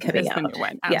one coming out. The new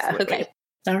one. Absolutely. Yeah. Okay.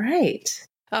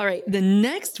 All right. The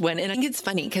next one, and I think it's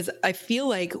funny because I feel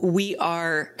like we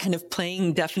are kind of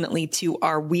playing definitely to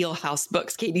our wheelhouse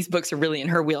books. Katie's books are really in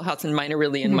her wheelhouse and mine are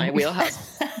really in my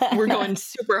wheelhouse. We're going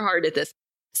super hard at this.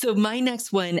 So my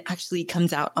next one actually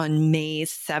comes out on May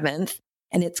 7th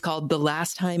and it's called The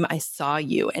Last Time I Saw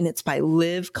You and it's by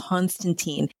Liv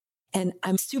Constantine. And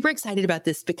I'm super excited about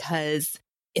this because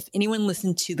If anyone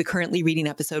listened to the Currently Reading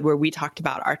episode where we talked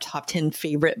about our top 10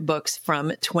 favorite books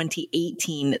from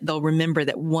 2018, they'll remember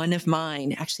that one of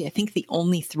mine, actually, I think the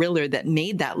only thriller that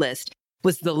made that list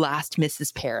was The Last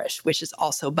Mrs. Parrish, which is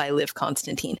also by Liv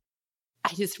Constantine.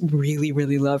 I just really,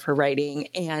 really love her writing.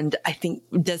 And I think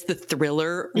does the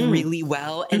thriller really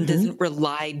well and doesn't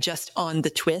rely just on the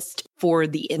twist for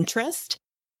the interest.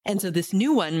 And so this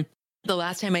new one, The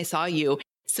Last Time I Saw You,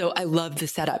 so I love the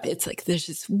setup. It's like, there's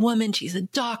this woman, she's a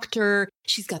doctor.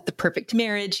 She's got the perfect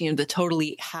marriage, the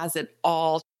totally has it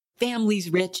all. Family's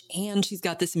rich and she's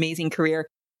got this amazing career.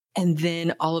 And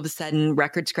then all of a sudden,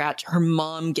 record scratch, her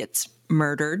mom gets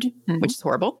murdered, which is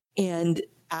horrible. And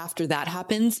after that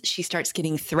happens, she starts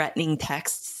getting threatening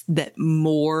texts that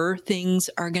more things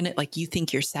are going to, like, you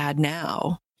think you're sad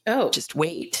now. Oh, just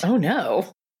wait. Oh,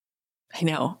 no. I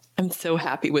know. I'm so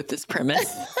happy with this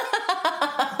premise.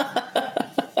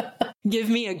 Give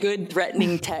me a good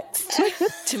threatening text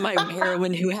to my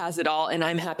heroine who has it all, and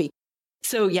I'm happy.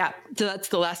 So yeah, so that's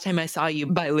The Last Time I Saw You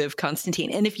by Liv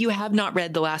Constantine. And if you have not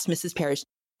read The Last Mrs. Parrish,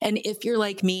 and if you're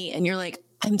like me and you're like,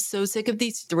 I'm so sick of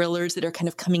these thrillers that are kind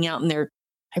of coming out and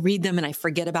I read them and I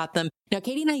forget about them. Now,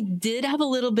 Katie and I did have a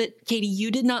little bit, Katie,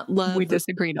 you did not love. We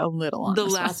disagreed a little on The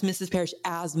Last Mrs. Parrish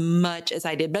as much as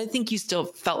I did, but I think you still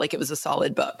felt like it was a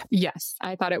solid book. Yes,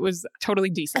 I thought it was totally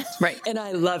decent. Right. And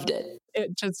I loved it.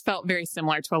 It just felt very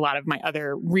similar to a lot of my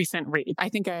other recent reads. I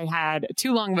think I had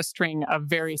too long of a string of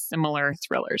very similar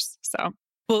thrillers. So,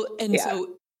 well, and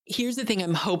so here's the thing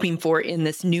I'm hoping for in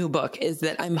this new book is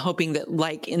that I'm hoping that,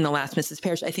 like in The Last Mrs.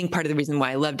 Parrish, I think part of the reason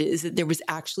why I loved it is that there was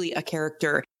actually a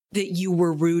character that you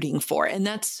were rooting for. And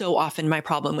that's so often my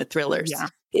problem with thrillers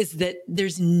is that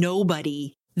there's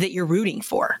nobody that you're rooting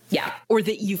for. Yeah. Or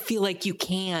that you feel like you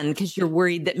can because you're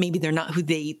worried that maybe they're not who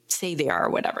they say they are or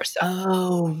whatever. So.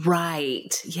 Oh,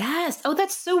 right. Yes. Oh,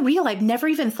 that's so real. I've never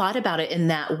even thought about it in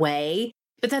that way.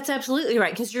 But that's absolutely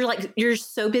right. Because you're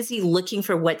so busy looking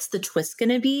for what's the twist going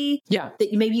to be. Yeah.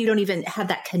 That maybe you don't even have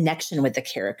that connection with the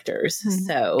characters.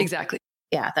 So exactly.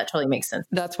 Yeah, that totally makes sense.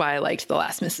 That's why I liked The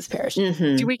Last Mrs. Parrish.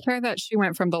 Do we care that she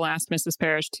went from The Last Mrs.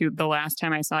 Parrish to The Last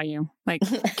Time I Saw You? Like,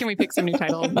 can we pick some new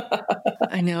title?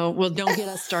 I know. Well, don't get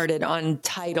us started on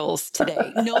titles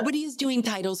today. Nobody is doing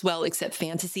titles well except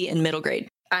fantasy and middle grade.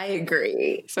 I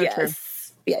agree. So true.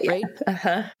 Yeah.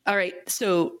 Right? All right.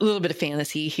 So a little bit of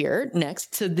fantasy here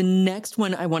next. So the next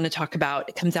one I want to talk about,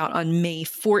 it comes out on May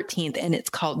 14th and it's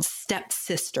called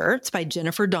Stepsister. It's by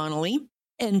Jennifer Donnelly.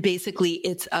 And basically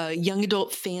it's a young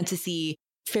adult fantasy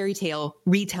fairy tale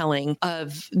retelling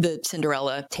of the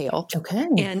Cinderella tale. Okay.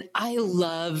 And I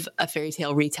love a fairy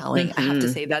tale retelling. I have to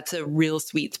say that's a real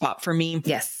sweet spot for me.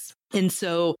 Yes. And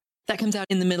so that comes out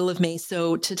in the middle of May.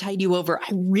 So to tide you over,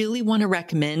 I really want to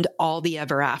recommend All the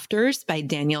Ever Afters by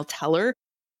Danielle Teller.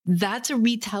 That's a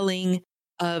retelling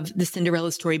of the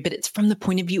Cinderella story, but it's from the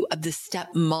point of view of the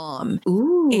stepmom.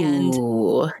 Ooh.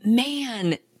 And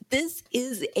man, this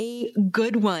is a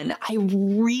good one. I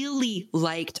really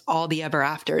liked All the Ever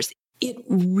Afters. It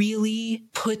really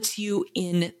puts you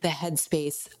in the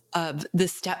headspace of the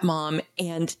stepmom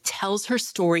and tells her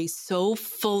story so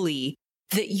fully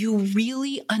that you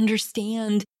really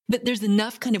understand that there's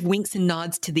enough kind of winks and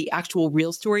nods to the actual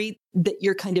real story that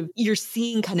you're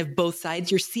seeing kind of both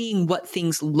sides. You're seeing what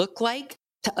things look like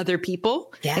to other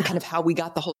people and kind of how we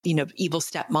got the whole, evil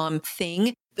stepmom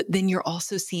thing. But then you're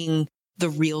also seeing the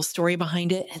real story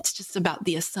behind it. It's just about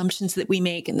the assumptions that we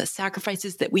make and the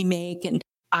sacrifices that we make. And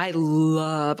I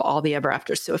love All the Ever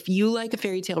Afters. So if you like a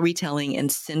fairy tale retelling and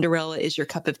Cinderella is your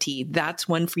cup of tea, that's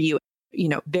one for you.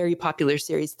 Very popular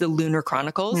series, The Lunar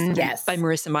Chronicles by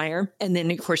Marissa Meyer. And then,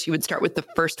 of course, you would start with the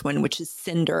first one, which is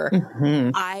Cinder.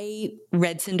 I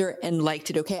read Cinder and liked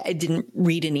it okay. I didn't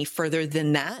read any further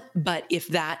than that. But if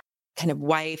that kind of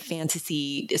YA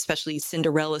fantasy, especially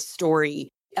Cinderella story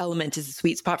element is a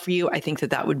sweet spot for you, I think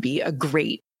that would be a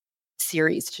great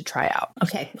series to try out.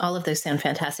 Okay. All of those sound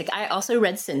fantastic. I also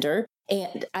read Cinder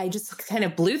and I just kind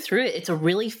of blew through it. It's a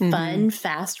really fun,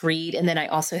 fast read. And then I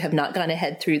also have not gone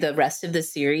ahead through the rest of the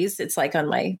series. It's like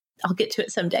I'll get to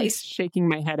it someday. I'm shaking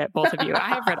my head at both of you. I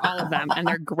have read all of them and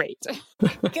they're great.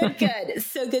 Good.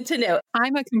 So good to know.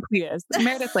 I'm a completist.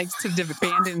 Meredith likes to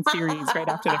abandon series right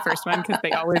after the first one because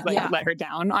they always let her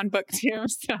down on book 2.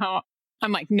 So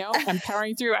I'm like, no, I'm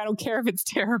powering through. I don't care if it's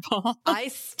terrible. I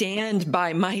stand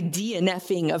by my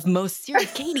DNFing of most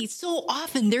series. Katie, so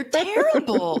often they're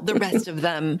terrible, the rest of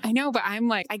them. I know, but I'm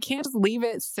like, I can't just leave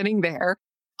it sitting there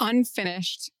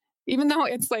unfinished even though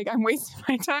it's like I'm wasting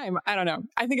my time. I don't know.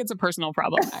 I think it's a personal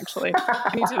problem, actually.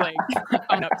 I need to like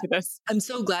own up to this. I'm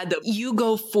so glad that you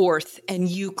go forth and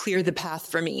you clear the path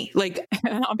for me. Like,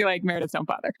 and I'll be like, Meredith, don't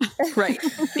bother. Right.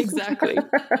 Exactly.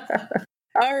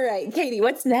 All right, Katie,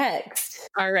 what's next?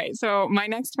 All right. So my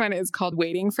next one is called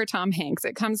Waiting for Tom Hanks.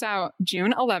 It comes out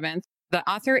June 11th. The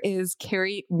author is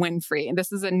Carrie Winfrey.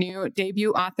 This is a new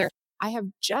debut author. I have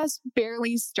just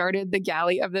barely started the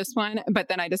galley of this one, but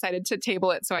then I decided to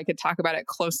table it so I could talk about it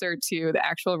closer to the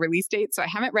actual release date. So I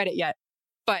haven't read it yet.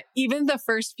 But even the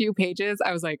first few pages,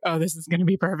 I was like, oh, this is going to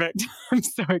be perfect. I'm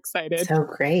so excited. So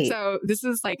great. So this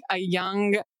is like a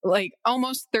young, like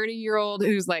almost 30-year-old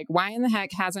who's like, why in the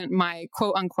heck hasn't my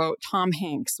quote unquote Tom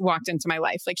Hanks walked into my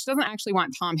life? Like she doesn't actually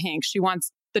want Tom Hanks. She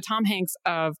wants the Tom Hanks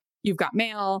of You've Got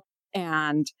Mail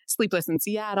and Sleepless in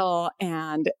Seattle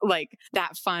and like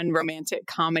that fun romantic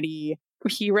comedy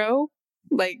hero.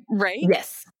 Like, right?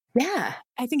 Yes. Yeah.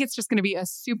 I think it's just going to be a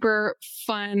super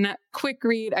fun, quick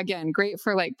read. Again, great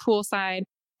for like poolside.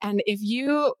 And if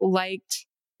you liked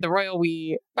The Royal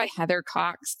We by Heather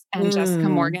Cox and Jessica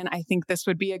Morgan, I think this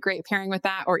would be a great pairing with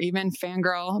that, or even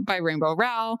Fangirl by Rainbow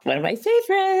Rowell. One of my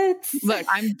favorites. Look,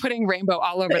 I'm putting rainbow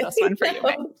all over this one for you.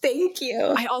 Meg. Thank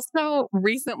you. I also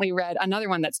recently read another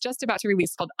one that's just about to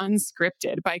release called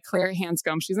Unscripted by Claire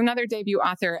Hanscom. She's another debut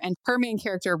author, and her main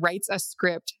character writes a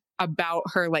script about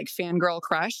her like fangirl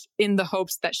crush in the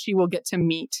hopes that she will get to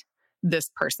meet this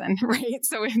person, right?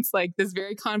 So it's like this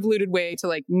very convoluted way to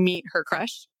like meet her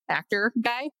crush actor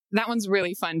guy. That one's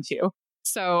really fun too.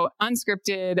 So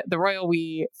Unscripted, The Royal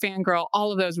We, Fangirl,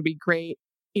 all of those would be great,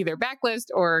 either backlist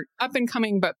or up and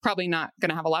coming, but probably not going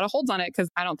to have a lot of holds on it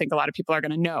because I don't think a lot of people are going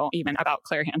to know even about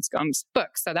Claire Hanscom's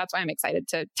book. So that's why I'm excited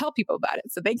to tell people about it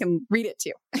so they can read it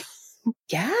too.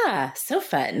 Yeah, so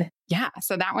fun. Yeah,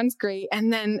 so that one's great.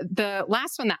 And then the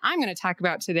last one that I'm going to talk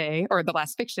about today, or the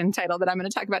last fiction title that I'm going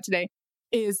to talk about today,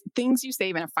 is Things You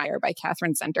Save in a Fire by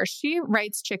Catherine Center. She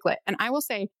writes chick lit, and I will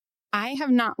say, I have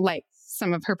not liked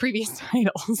some of her previous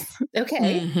titles.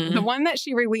 Okay. Mm-hmm. The one that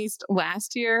she released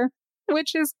last year,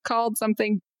 which is called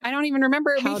something, I don't even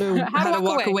remember. How to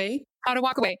walk away. How to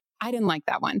Walk Away. I didn't like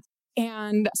that one.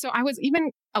 And so I was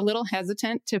even a little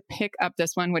hesitant to pick up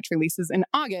this one, which releases in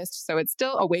August. So it's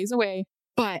still a ways away,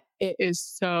 but it is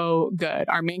so good.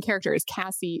 Our main character is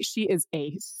Cassie. She is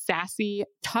a sassy,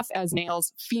 tough as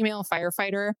nails female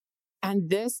firefighter. And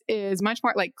this is much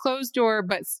more like closed door,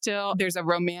 but still there's a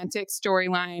romantic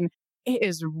storyline. It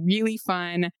is really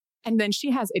fun. And then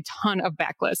she has a ton of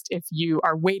backlist if you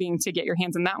are waiting to get your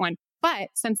hands on that one. But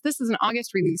since this is an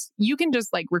August release, you can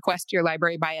just like request your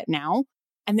library buy it now.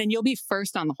 And then you'll be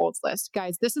first on the holds list.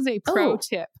 Guys, this is a pro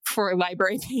tip for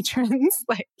library patrons.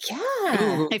 Like,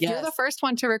 yeah. If you're the first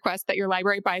one to request that your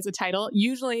library buys a title,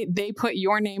 usually they put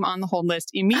your name on the hold list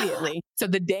immediately. So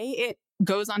the day it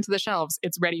goes onto the shelves,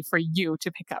 it's ready for you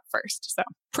to pick up first. So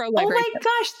pro library. Oh my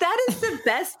gosh, that is the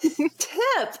best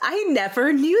tip. I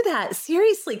never knew that.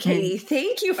 Seriously, Katie,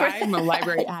 thank you for I'm a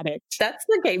library addict. That's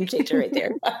the game changer right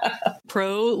there.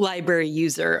 Pro library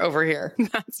user over here.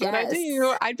 That's what I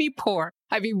do. I'd be poor.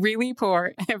 I'd be really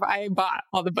poor if I bought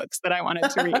all the books that I wanted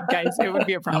to read, guys. It would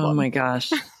be a problem. Oh my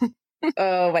gosh.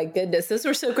 Oh my goodness. Those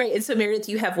were so great. And so Meredith,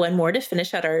 you have one more to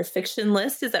finish out our fiction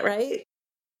list. Is that right?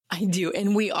 I do.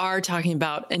 And we are talking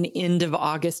about an end of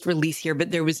August release here,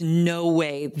 but there was no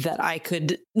way that I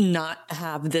could not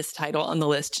have this title on the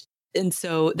list. And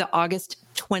so the August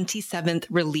 27th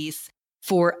release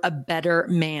for A Better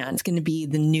Man is going to be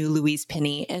the new Louise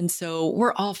Penny. And so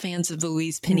we're all fans of the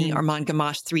Louise Penny Armand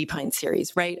Gamache 3 Pint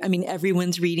series, right? I mean,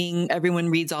 everyone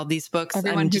reads all these books.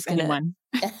 Everyone who's anyone.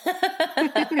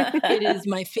 It is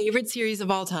my favorite series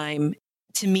of all time.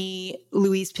 To me,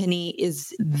 Louise Penny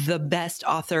is the best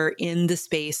author in the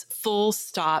space, full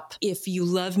stop. If you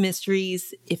love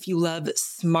mysteries, if you love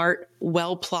smart,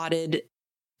 well-plotted,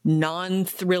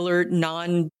 non-thriller,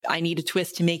 I need a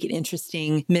twist to make it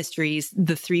interesting mysteries,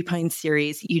 the 3 Pine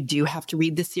series, you do have to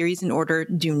read the series in order.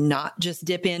 Do not just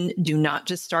dip in. Do not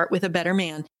just start with A Better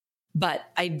Man. But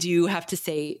I do have to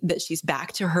say that she's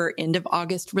back to her end of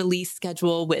August release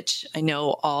schedule, which I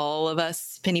know all of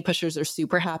us penny pushers are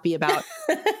super happy about.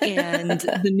 And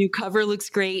the new cover looks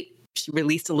great. She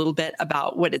released a little bit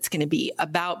about what it's going to be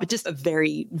about, but just a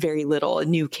very, very little, a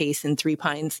new case in 3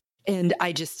 Pines. And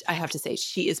I have to say,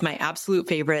 she is my absolute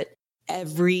favorite.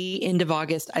 Every end of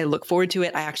August, I look forward to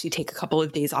it. I actually take a couple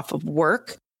of days off of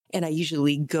work And I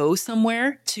usually go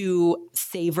somewhere to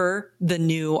savor the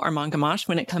new Armand Gamache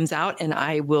when it comes out. And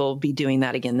I will be doing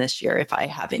that again this year if I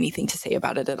have anything to say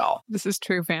about it at all. This is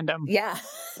true fandom. Yeah,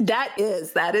 that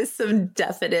is some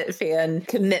definite fan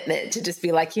commitment to just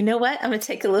be like, you know what? I'm going to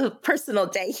take a little personal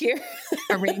day here.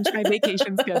 Arrange my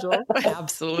vacation schedule.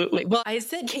 Absolutely. Well, I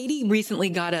said Katie recently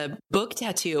got a book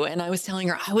tattoo and I was telling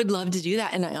her I would love to do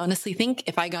that. And I honestly think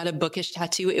if I got a bookish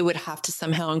tattoo, it would have to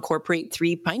somehow incorporate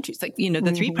 3 pine trees, like,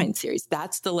 the 3 Pine series.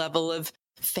 That's the level of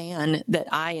fan that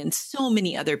I and so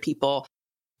many other people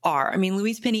are. I mean,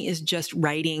 Louise Penny is just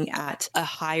writing at a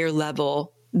higher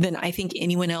level than I think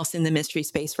anyone else in the mystery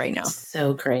space right now.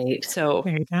 So great. So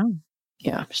there you go.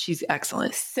 Yeah, she's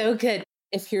excellent. So good.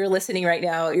 If you're listening right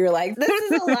now, you're like, this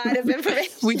is a lot of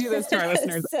information. We do this to our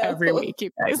listeners every week,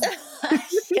 you guys.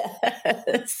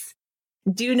 Yes.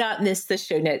 Do not miss the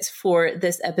show notes for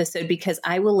this episode because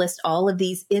I will list all of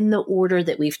these in the order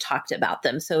that we've talked about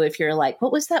them. So if you're like,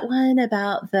 what was that one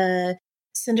about the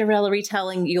Cinderella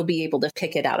retelling? You'll be able to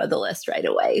pick it out of the list right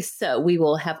away. So we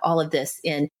will have all of this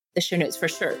in the show notes for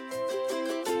sure.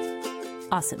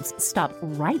 Awesomes, stop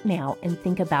right now and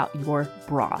think about your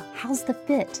bra. How's the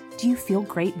fit? Do you feel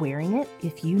great wearing it?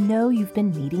 If you know you've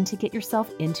been needing to get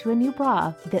yourself into a new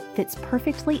bra that fits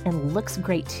perfectly and looks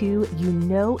great too, you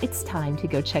know it's time to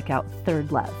go check out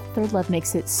Third Love. Third Love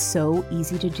makes it so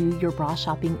easy to do your bra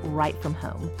shopping right from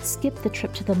home. Skip the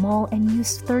trip to the mall and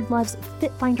use Third Love's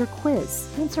Fit Finder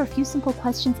quiz. Answer a few simple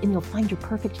questions and you'll find your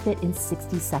perfect fit in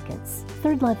 60 seconds.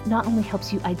 Third Love not only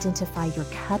helps you identify your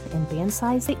cup and band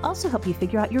size, they also help you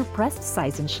figure out your breast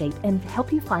size and shape and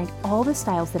help you find all the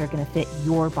styles that are going to fit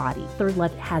your body. Third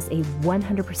Love has a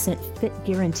 100% fit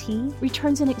guarantee.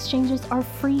 Returns and exchanges are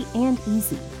free and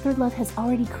easy. Third Love has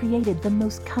already created the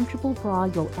most comfortable bra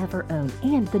you'll ever own.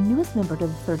 And the newest member to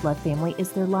the Third Love family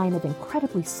is their line of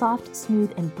incredibly soft,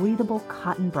 smooth, and breathable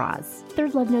cotton bras.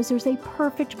 Third Love knows there's a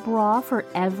perfect bra for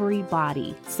every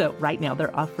body. So right now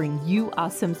they're offering you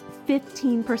Awesomes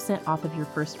 15% off of your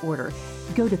first order.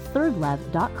 Go to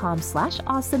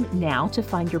thirdlove.com/awesome now to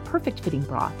find your perfect fitting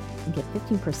bra and get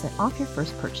 15% off your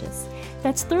first purchase.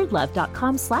 That's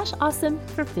thirdlove.com/awesome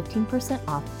for 15%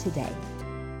 off today.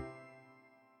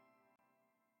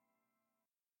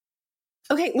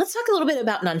 Okay, let's talk a little bit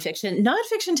about nonfiction.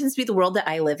 Nonfiction tends to be the world that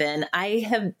I live in. I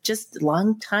have just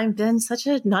long time been such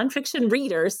a nonfiction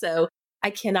reader, so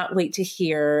I cannot wait to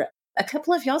hear a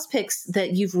couple of y'all's picks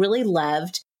that you've really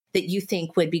loved that you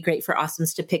think would be great for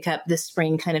Awesomes to pick up this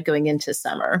spring, kind of going into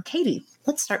summer. Katie,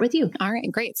 let's start with you. All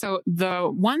right, great. So the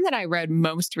one that I read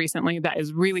most recently that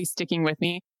is really sticking with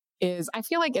me is, I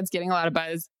feel like it's getting a lot of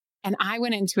buzz. And I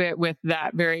went into it with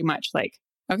that very much like,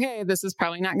 okay, this is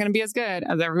probably not going to be as good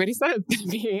as everybody said it's going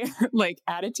to be, like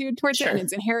attitude towards it. And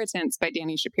it's Inheritance by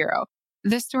Dani Shapiro.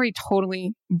 This story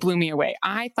totally blew me away.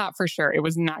 I thought for sure it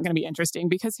was not going to be interesting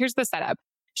because here's the setup.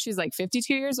 She's like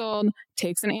 52 years old,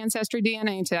 takes an ancestry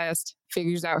DNA test,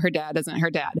 figures out her dad isn't her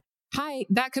dad. Hi,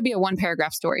 that could be a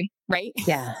 1-paragraph story, right?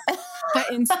 Yeah.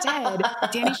 But instead,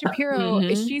 Dani Shapiro,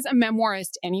 she's a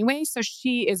memoirist anyway. So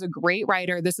she is a great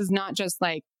writer. This is not just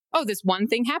like, oh, this one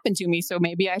thing happened to me, so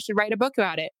maybe I should write a book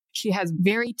about it. She has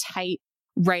very tight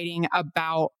writing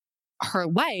about her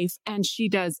life and she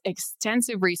does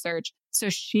extensive research. So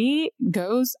she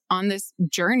goes on this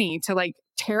journey to like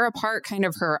tear apart kind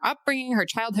of her upbringing, her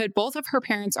childhood. Both of her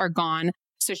parents are gone.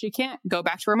 So she can't go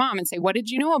back to her mom and say, what did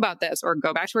you know about this? Or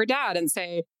go back to her dad and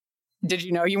say, did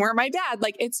you know you weren't my dad?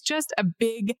 Like, it's just a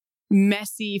big,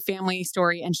 messy family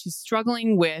story. And she's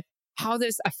struggling with how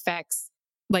this affects,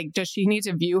 like, does she need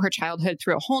to view her childhood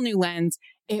through a whole new lens?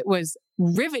 It was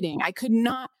riveting. I could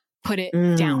not put it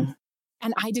down.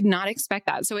 And I did not expect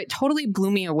that. So it totally blew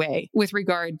me away with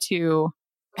regard to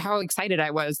how excited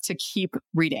I was to keep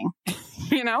reading.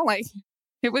 Like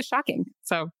it was shocking.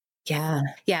 So yeah.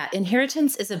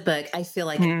 Inheritance is a book. I feel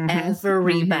like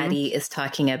everybody is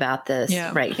talking about this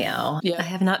right now. Yeah. I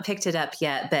have not picked it up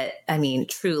yet, but I mean,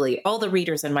 truly, all the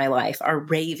readers in my life are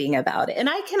raving about it. And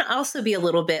I can also be a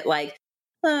little bit like,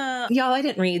 y'all, I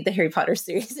didn't read the Harry Potter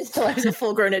series until I was a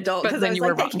full-grown adult because I was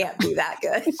like, they can't be that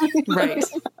good.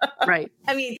 Right.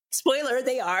 I mean, spoiler,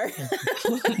 they are.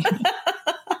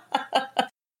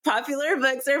 Popular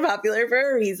books are popular for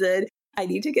a reason. I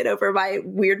need to get over my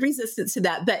weird resistance to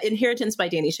that. But Inheritance by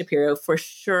Dani Shapiro for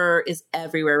sure is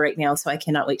everywhere right now. So I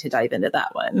cannot wait to dive into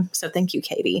that one. So thank you,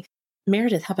 Katie.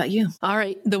 Meredith, how about you? All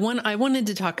right. The one I wanted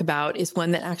to talk about is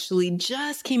one that actually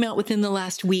just came out within the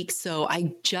last week. So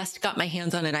I just got my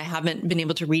hands on it. I haven't been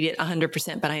able to read it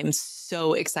 100%, but I am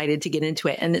so excited to get into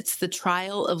it. And it's The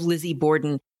Trial of Lizzie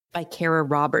Borden by Cara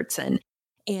Robertson.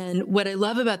 And what I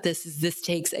love about this is this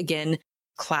takes, again,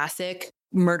 classic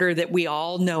murder that we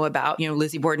all know about. You know,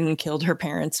 Lizzie Borden killed her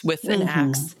parents with an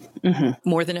axe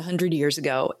more than 100 years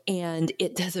ago. And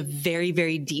it does a very,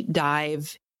 very deep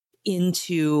dive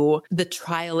into the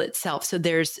trial itself. So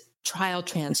there's trial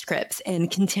transcripts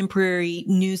and contemporary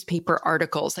newspaper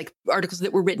articles, like articles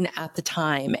that were written at the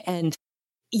time. And,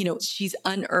 you know, she's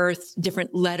unearthed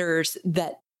different letters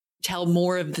that tell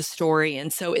more of the story.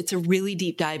 And so it's a really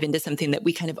deep dive into something that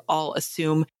we kind of all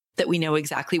assume that we know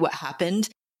exactly what happened.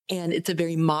 And it's a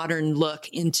very modern look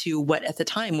into what at the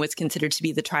time was considered to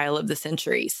be the trial of the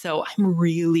century. So I'm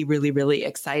really, really, really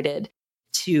excited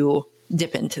to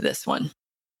dip into this one.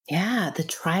 Yeah, the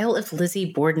trial of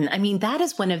Lizzie Borden. I mean, that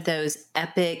is one of those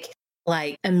epic,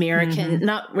 like American,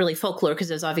 not really folklore,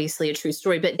 because it was obviously a true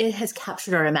story, but it has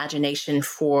captured our imagination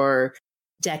for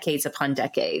decades upon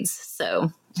decades.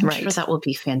 So I'm sure that will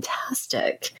be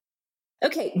fantastic.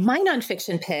 Okay, my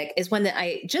nonfiction pick is one that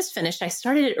I just finished. I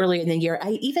started it earlier in the year.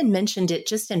 I even mentioned it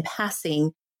just in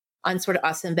passing on Sort of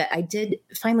Awesome, but I did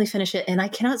finally finish it, and I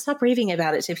cannot stop raving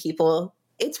about it to people.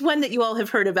 It's one that you all have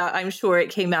heard about, I'm sure.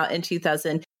 It came out in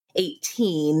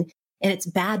 2018, and it's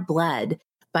Bad Blood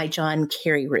by John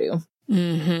Carreyrou.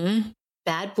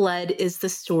 Bad Blood is the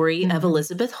story of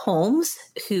Elizabeth Holmes,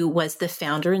 who was the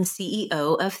founder and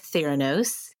CEO of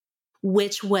Theranos,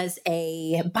 which was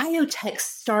a biotech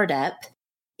startup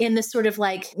in the sort of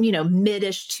like, you know,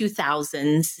 mid-ish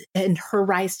 2000s, and her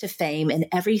rise to fame and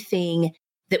everything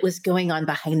that was going on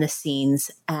behind the scenes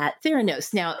at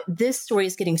Theranos. Now, this story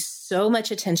is getting so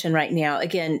much attention right now.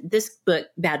 Again, this book,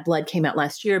 Bad Blood, came out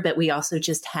last year, but we also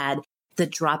just had The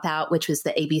Dropout, which was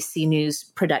the ABC News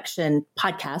production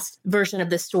podcast version of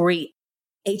the story.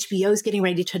 HBO is getting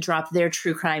ready to drop their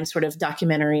true crime sort of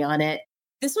documentary on it.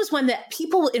 This was one that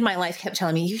people in my life kept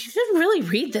telling me, you should really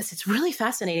read this. It's really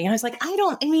fascinating. And I was like, I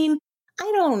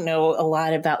don't know a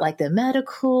lot about like the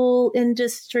medical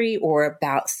industry or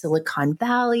about Silicon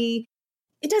Valley.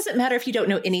 It doesn't matter if you don't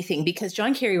know anything, because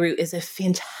John Carreyrou is a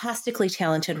fantastically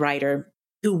talented writer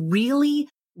who really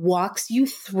walks you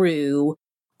through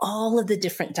all of the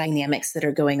different dynamics that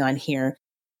are going on here.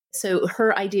 So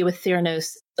her idea with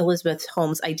Theranos, Elizabeth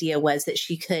Holmes' idea was that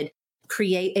she could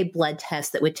create a blood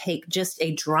test that would take just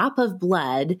a drop of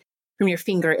blood from your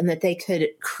finger, and that they could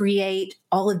create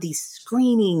all of these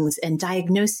screenings and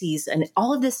diagnoses and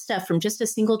all of this stuff from just a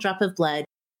single drop of blood.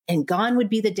 And gone would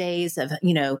be the days of,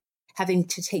 you know, having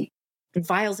to take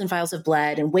vials and vials of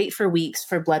blood and wait for weeks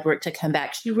for blood work to come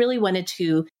back. She really wanted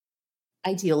to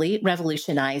ideally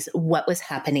revolutionize what was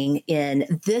happening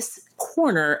in this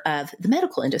corner of the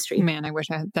medical industry. Man, I wish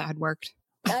that had worked.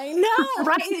 I know,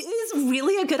 right? It is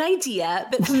really a good idea.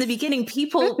 But from the beginning,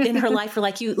 people in her life were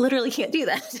like, you literally can't do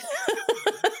that.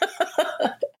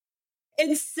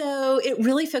 And so it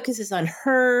really focuses on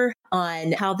her,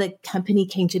 on how the company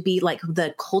came to be, like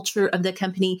the culture of the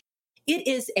company. It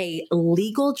is a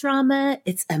legal drama.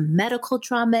 It's a medical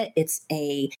drama. It's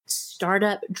a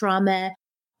startup drama.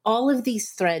 All of these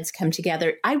threads come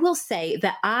together. I will say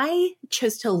that I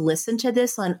chose to listen to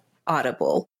this on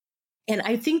Audible. And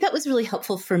I think that was really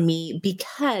helpful for me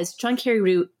because John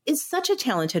Carreyrou is such a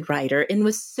talented writer and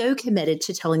was so committed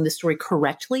to telling the story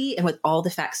correctly and with all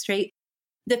the facts straight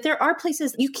that there are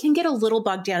places you can get a little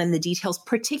bogged down in the details,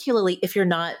 particularly if you're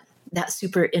not that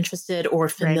super interested or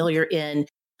familiar in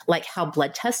like how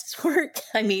blood tests work.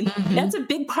 I mean, that's a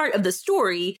big part of the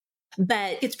story,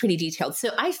 but it's pretty detailed. So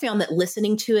I found that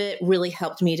listening to it really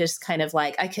helped me just kind of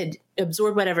like, I could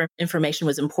absorb whatever information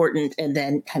was important and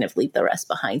then kind of leave the rest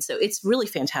behind. So it's really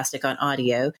fantastic on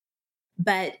audio,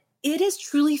 but it is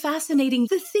truly fascinating.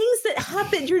 The things that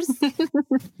happen, you're just,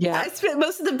 I spent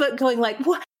most of the book going like,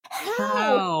 what?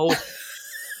 How?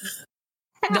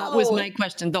 That was my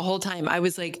question the whole time. I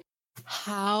was like,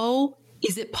 how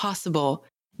is it possible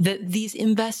that these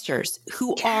investors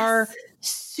who are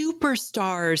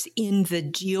superstars in the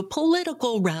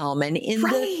geopolitical realm and in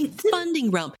the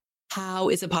funding realm, how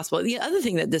is it possible? The other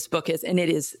thing that this book is, and it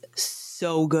is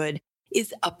so good,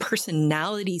 is a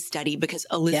personality study, because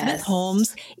Elizabeth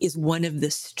Holmes is one of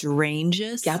the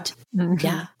strangest,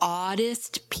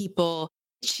 oddest people.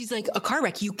 She's like a car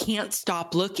wreck. You can't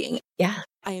stop looking. Yeah.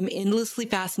 I am endlessly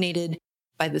fascinated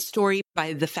by the story,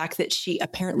 by the fact that she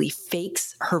apparently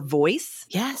fakes her voice.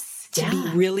 Yes. To be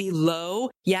really low.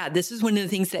 Yeah, this is one of the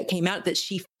things that came out, that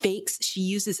she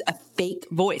uses a fake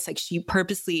voice. Like she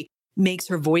purposely makes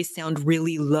her voice sound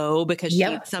really low because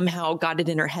she somehow got it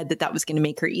in her head that that was going to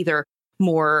make her either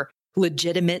more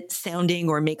legitimate sounding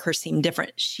or make her seem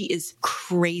different. She is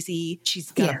crazy.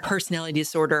 She's got a personality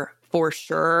disorder for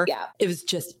sure. Yeah. It was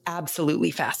just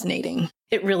absolutely fascinating.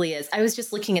 It really is. I was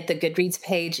just looking at the Goodreads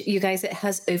page. You guys, it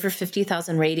has over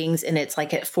 50,000 ratings and it's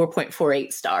like at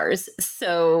 4.48 stars.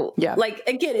 So like,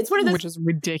 again, it's one of those. Which is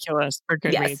ridiculous for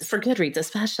Goodreads. Yes, for Goodreads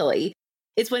especially.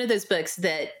 It's one of those books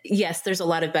that, yes, there's a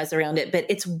lot of buzz around it, but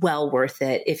it's well worth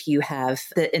it if you have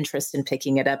the interest in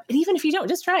picking it up. And even if you don't,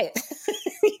 just try it.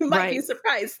 You might be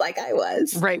surprised like I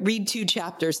was. Right. Read 2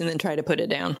 chapters and then try to put it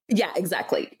down. Yeah,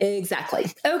 exactly.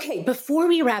 Exactly. Okay. Before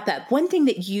we wrap up, one thing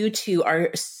that you two are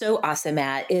so awesome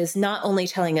at is not only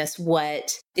telling us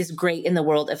what is great in the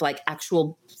world of like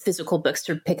actual physical books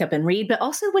to pick up and read, but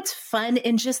also what's fun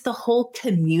in just the whole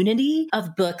community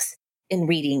of books in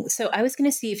reading. So I was going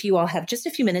to see if you all have just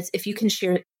a few minutes, if you can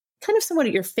share kind of some of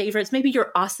your favorites, maybe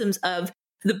your awesomes of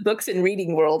the books and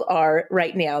reading world are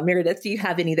right now. Meredith, do you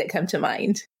have any that come to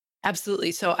mind?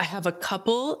 Absolutely. So I have a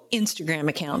couple Instagram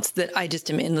accounts that I just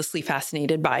am endlessly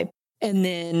fascinated by, and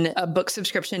then a book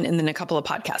subscription, and then a couple of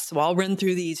podcasts. So I'll run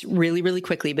through these really, really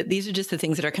quickly, but these are just the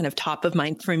things that are kind of top of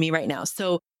mind for me right now.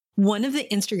 So one of the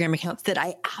Instagram accounts that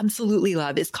I absolutely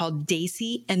love is called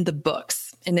Daci and the Books.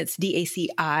 And it's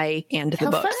DACI and the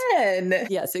Books. Fun.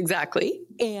 Yes, exactly.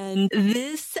 And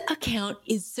this account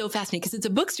is so fascinating because it's a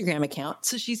Bookstagram account.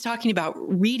 So she's talking about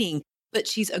reading, but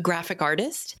she's a graphic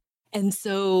artist. And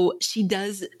so she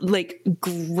does like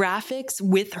graphics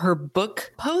with her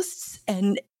book posts,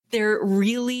 and they're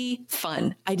really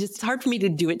fun. It's hard for me to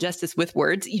do it justice with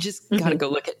words. You just got to go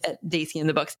look at Daci and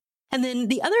the Books. And then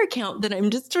the other account that I'm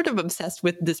just sort of obsessed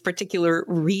with, this particular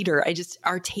reader,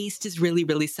 our taste is really,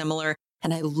 really similar.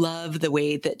 And I love the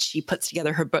way that she puts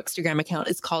together her Bookstagram account.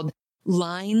 It's called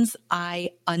Lines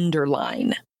I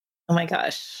Underline. Oh my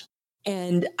gosh.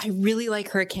 And I really like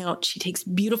her account. She takes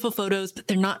beautiful photos, but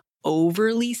they're not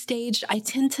overly staged. I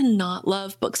tend to not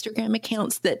love Bookstagram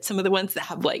accounts that some of the ones that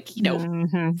have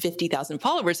 50,000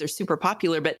 followers are super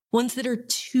popular, but ones that are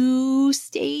too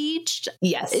staged.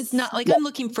 Yes. It's not like I'm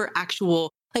looking for actual,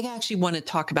 like I actually want to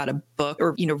talk about a book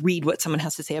or, read what someone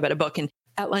has to say about a book. And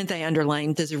At Lines I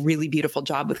Underline does a really beautiful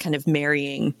job with kind of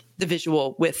marrying the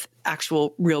visual with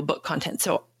actual real book content.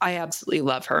 So I absolutely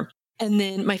love her. And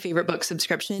then my favorite book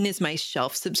subscription is my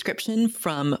shelf subscription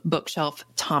from Bookshelf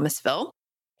Thomasville.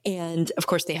 And of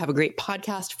course, they have a great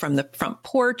podcast, From the Front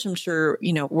Porch. I'm sure,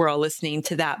 we're all listening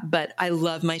to that, but I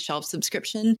love my shelf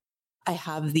subscription. I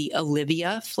have the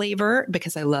Olivia flavor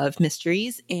because I love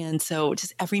mysteries. And so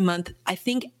just every month, I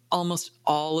think almost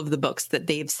all of the books that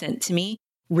they've sent to me,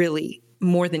 really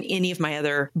more than any of my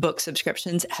other book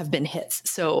subscriptions, have been hits.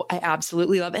 So I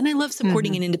absolutely love, and I love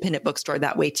supporting an independent bookstore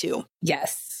that way too.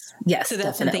 Yes. Yes, so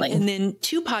that's definitely. something. And then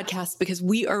 2 podcasts, because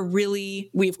we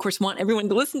of course want everyone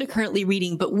to listen to Currently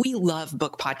Reading, but we love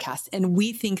book podcasts and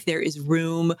we think there is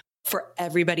room for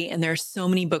everybody. And there are so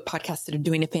many book podcasts that are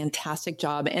doing a fantastic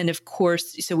job. And of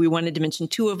course, so we wanted to mention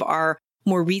 2 of our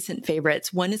more recent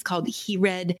favorites. One is called He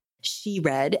Read, She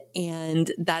Read,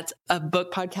 and that's a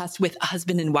book podcast with a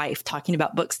husband and wife talking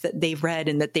about books that they've read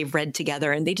and that they've read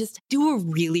together. And they just do a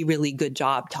really, really good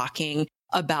job talking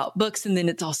about books. And then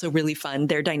it's also really fun.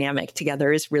 Their dynamic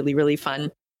together is really, really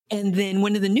fun. And then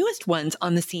one of the newest ones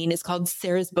on the scene is called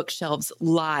Sarah's Bookshelves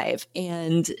Live.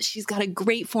 And she's got a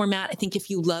great format. I think if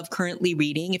you love Currently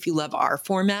Reading, if you love our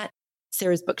format,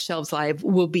 Sarah's Bookshelves Live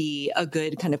will be a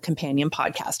good kind of companion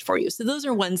podcast for you. So those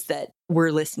are ones that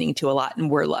we're listening to a lot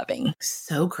and we're loving.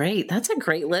 So great. That's a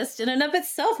great list in and of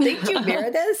itself. Thank you,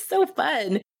 Meredith. So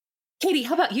fun. Katie,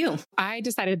 how about you? I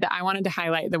decided that I wanted to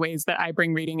highlight the ways that I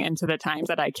bring reading into the times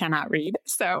that I cannot read.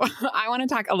 So I want to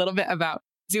talk a little bit about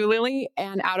Zulily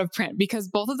and Out of Print, because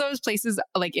both of those places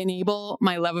enable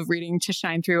my love of reading to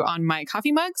shine through on my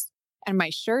coffee mugs and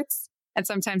my shirts, and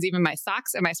sometimes even my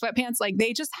socks and my sweatpants.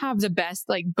 They just have the best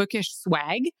bookish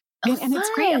swag. And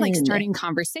it's great at starting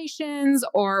conversations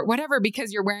or whatever,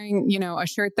 because you're wearing, a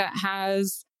shirt that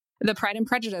has the Pride and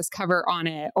Prejudice cover on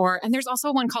it. And there's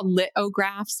also one called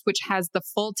Litographs, which has the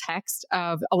full text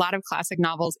of a lot of classic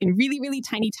novels in really, really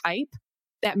tiny type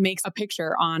that makes a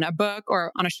picture on a book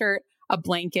or on a shirt, a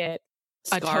blanket,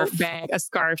 a tote bag, a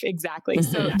scarf. Exactly.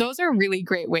 Mm-hmm. So those are really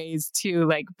great ways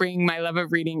to bring my love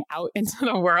of reading out into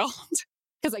the world,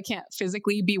 because I can't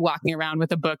physically be walking around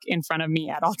with a book in front of me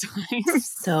at all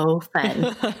times. So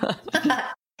fun.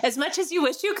 As much as you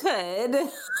wish you could.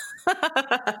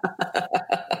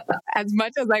 As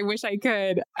much as I wish I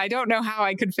could. I don't know how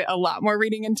I could fit a lot more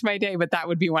reading into my day, but that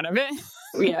would be one of it.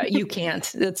 Yeah, you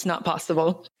can't. It's not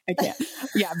possible. I can't.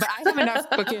 Yeah, but I have enough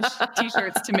bookish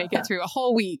t-shirts to make it through a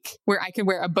whole week where I could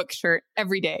wear a book shirt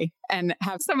every day and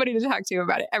have somebody to talk to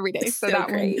about it every day. So that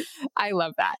great. One, I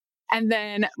love that. And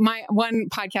then my one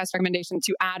podcast recommendation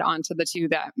to add on to the 2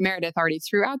 that Meredith already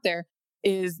threw out there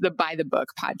is the By the Book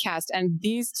podcast. And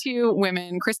these two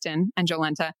women, Kristen and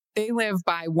Jolenta, they live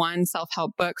by one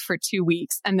self-help book for 2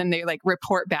 weeks and then they like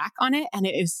report back on it. And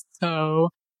it is so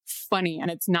funny. And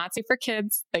it's not safe for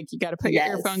kids. Like you got to put your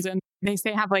earphones in. They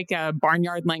say have like a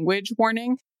barnyard language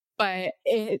warning, but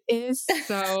it is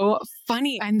so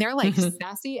funny. And they're like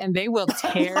sassy and they will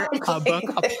tear a book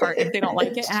apart if they don't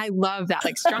like it. And I love that.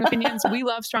 Like strong opinions. We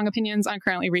love strong opinions on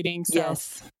Currently Reading. So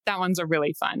that one's a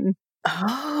really fun.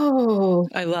 Oh,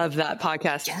 I love that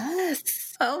podcast.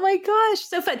 Yes. Oh my gosh.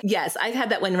 So fun. Yes. I've had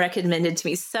that one recommended to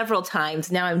me several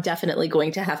times. Now I'm definitely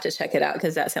going to have to check it out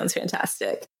because that sounds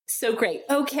fantastic. So great.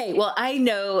 Okay. Well, I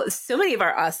know so many of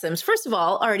our awesomes, first of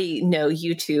all, already know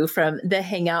you two from the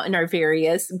Hangout in our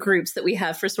various groups that we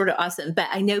have for Sort of Awesome, but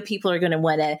I know people are going to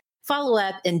want to follow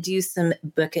up and do some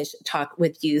bookish talk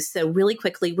with you. So really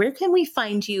quickly, where can we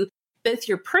find you, both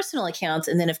your personal accounts,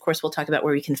 and then of course, we'll talk about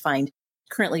where we can find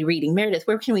Currently Reading. Meredith,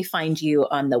 where can we find you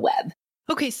on the web?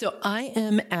 Okay, so I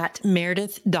am at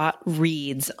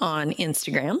meredith.reads on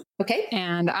Instagram. Okay.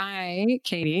 And I,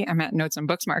 Katie, I'm at Notes and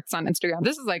Bookmarks on Instagram.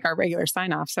 This is like our regular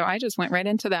sign off. So I just went right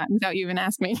into that without you even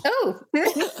asking me. Oh.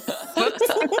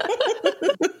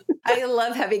 I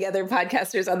love having other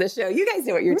podcasters on the show. You guys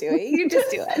know what you're doing. You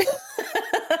just do it.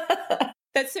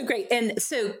 That's so great. And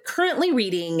so Currently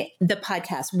Reading, the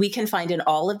podcast, we can find in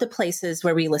all of the places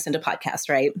where we listen to podcasts,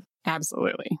 right?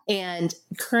 Absolutely. And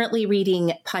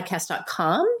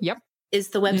currentlyreadingpodcast.com is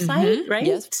the website, right?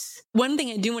 Yes. One thing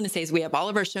I do want to say is we have all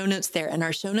of our show notes there, and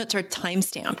our show notes are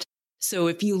time-stamped. So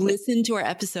if you listen to our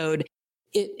episode,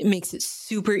 it makes it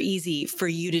super easy for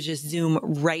you to just zoom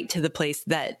right to the place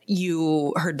that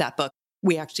you heard that book.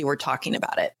 We actually were talking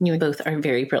about it. You both are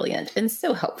very brilliant and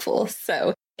so helpful.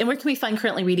 So, and where can we find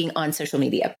Currently Reading on social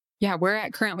media? Yeah, we're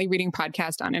at Currently Reading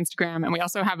Podcast on Instagram. And we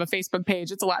also have a Facebook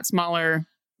page. It's a lot smaller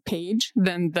page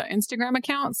than the Instagram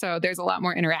account. So there's a lot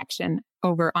more interaction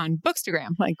over on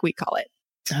Bookstagram, like we call it.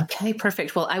 Okay,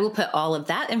 perfect. Well, I will put all of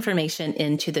that information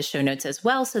into the show notes as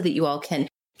well so that you all can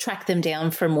track them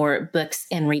down for more books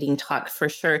and reading talk for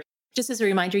sure. Just as a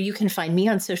reminder, you can find me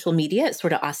on social media at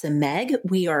Sorta Awesome Meg.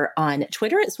 We are on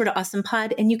Twitter at Sorta Awesome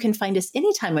Pod, and you can find us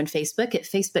anytime on Facebook at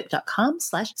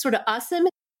facebook.com/Sorta Awesome.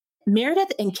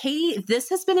 Meredith and Katie, this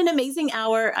has been an amazing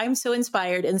hour. I'm so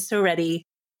inspired and so ready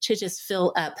to just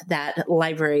fill up that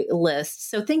library list.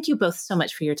 So thank you both so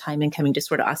much for your time and coming to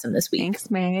Sorta Awesome this week.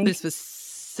 Thanks, Meg. This was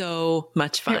so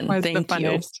much fun. It was Thank the you.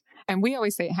 funnest. And we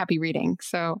always say happy reading.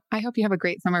 So I hope you have a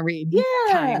great summer read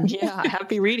time. Yeah.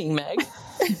 Happy reading, Meg.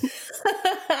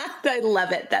 I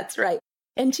love it. That's right.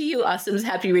 And to you, Awesomes,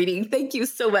 happy reading. Thank you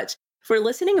so much for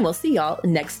listening, and we'll see y'all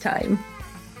next time.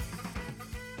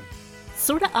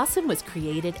 Sorta Awesome was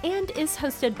created and is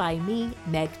hosted by me,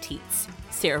 Meg Tietz.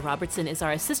 Sarah Robertson is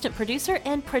our assistant producer,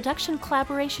 and production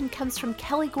collaboration comes from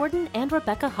Kelly Gordon and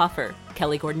Rebecca Hoffer.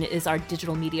 Kelly Gordon is our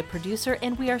digital media producer,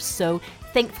 and we are so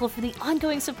thankful for the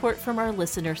ongoing support from our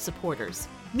listener supporters.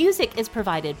 Music is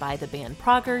provided by the band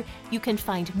Prager. You can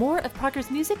find more of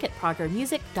Prager's music at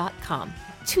pragermusic.com.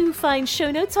 To find show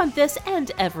notes on this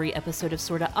and every episode of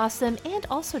Sorta Awesome, and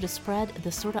also to spread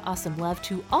the Sorta Awesome love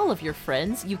to all of your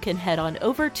friends, you can head on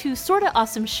over to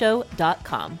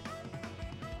sortaawesomeshow.com.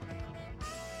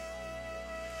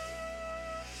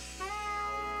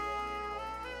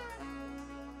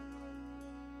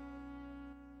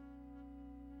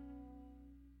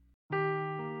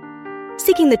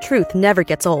 Seeking the truth never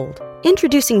gets old.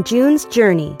 Introducing June's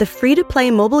Journey, the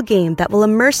free-to-play mobile game that will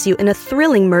immerse you in a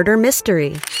thrilling murder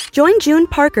mystery. Join June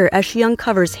Parker as she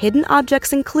uncovers hidden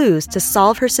objects and clues to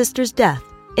solve her sister's death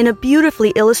in a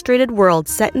beautifully illustrated world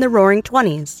set in the Roaring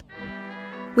 '20s.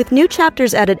 With new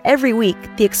chapters added every week,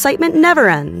 the excitement never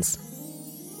ends.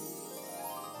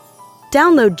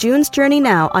 Download June's Journey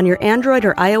now on your Android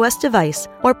or iOS device,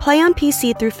 or play on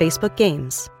PC through Facebook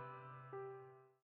Games.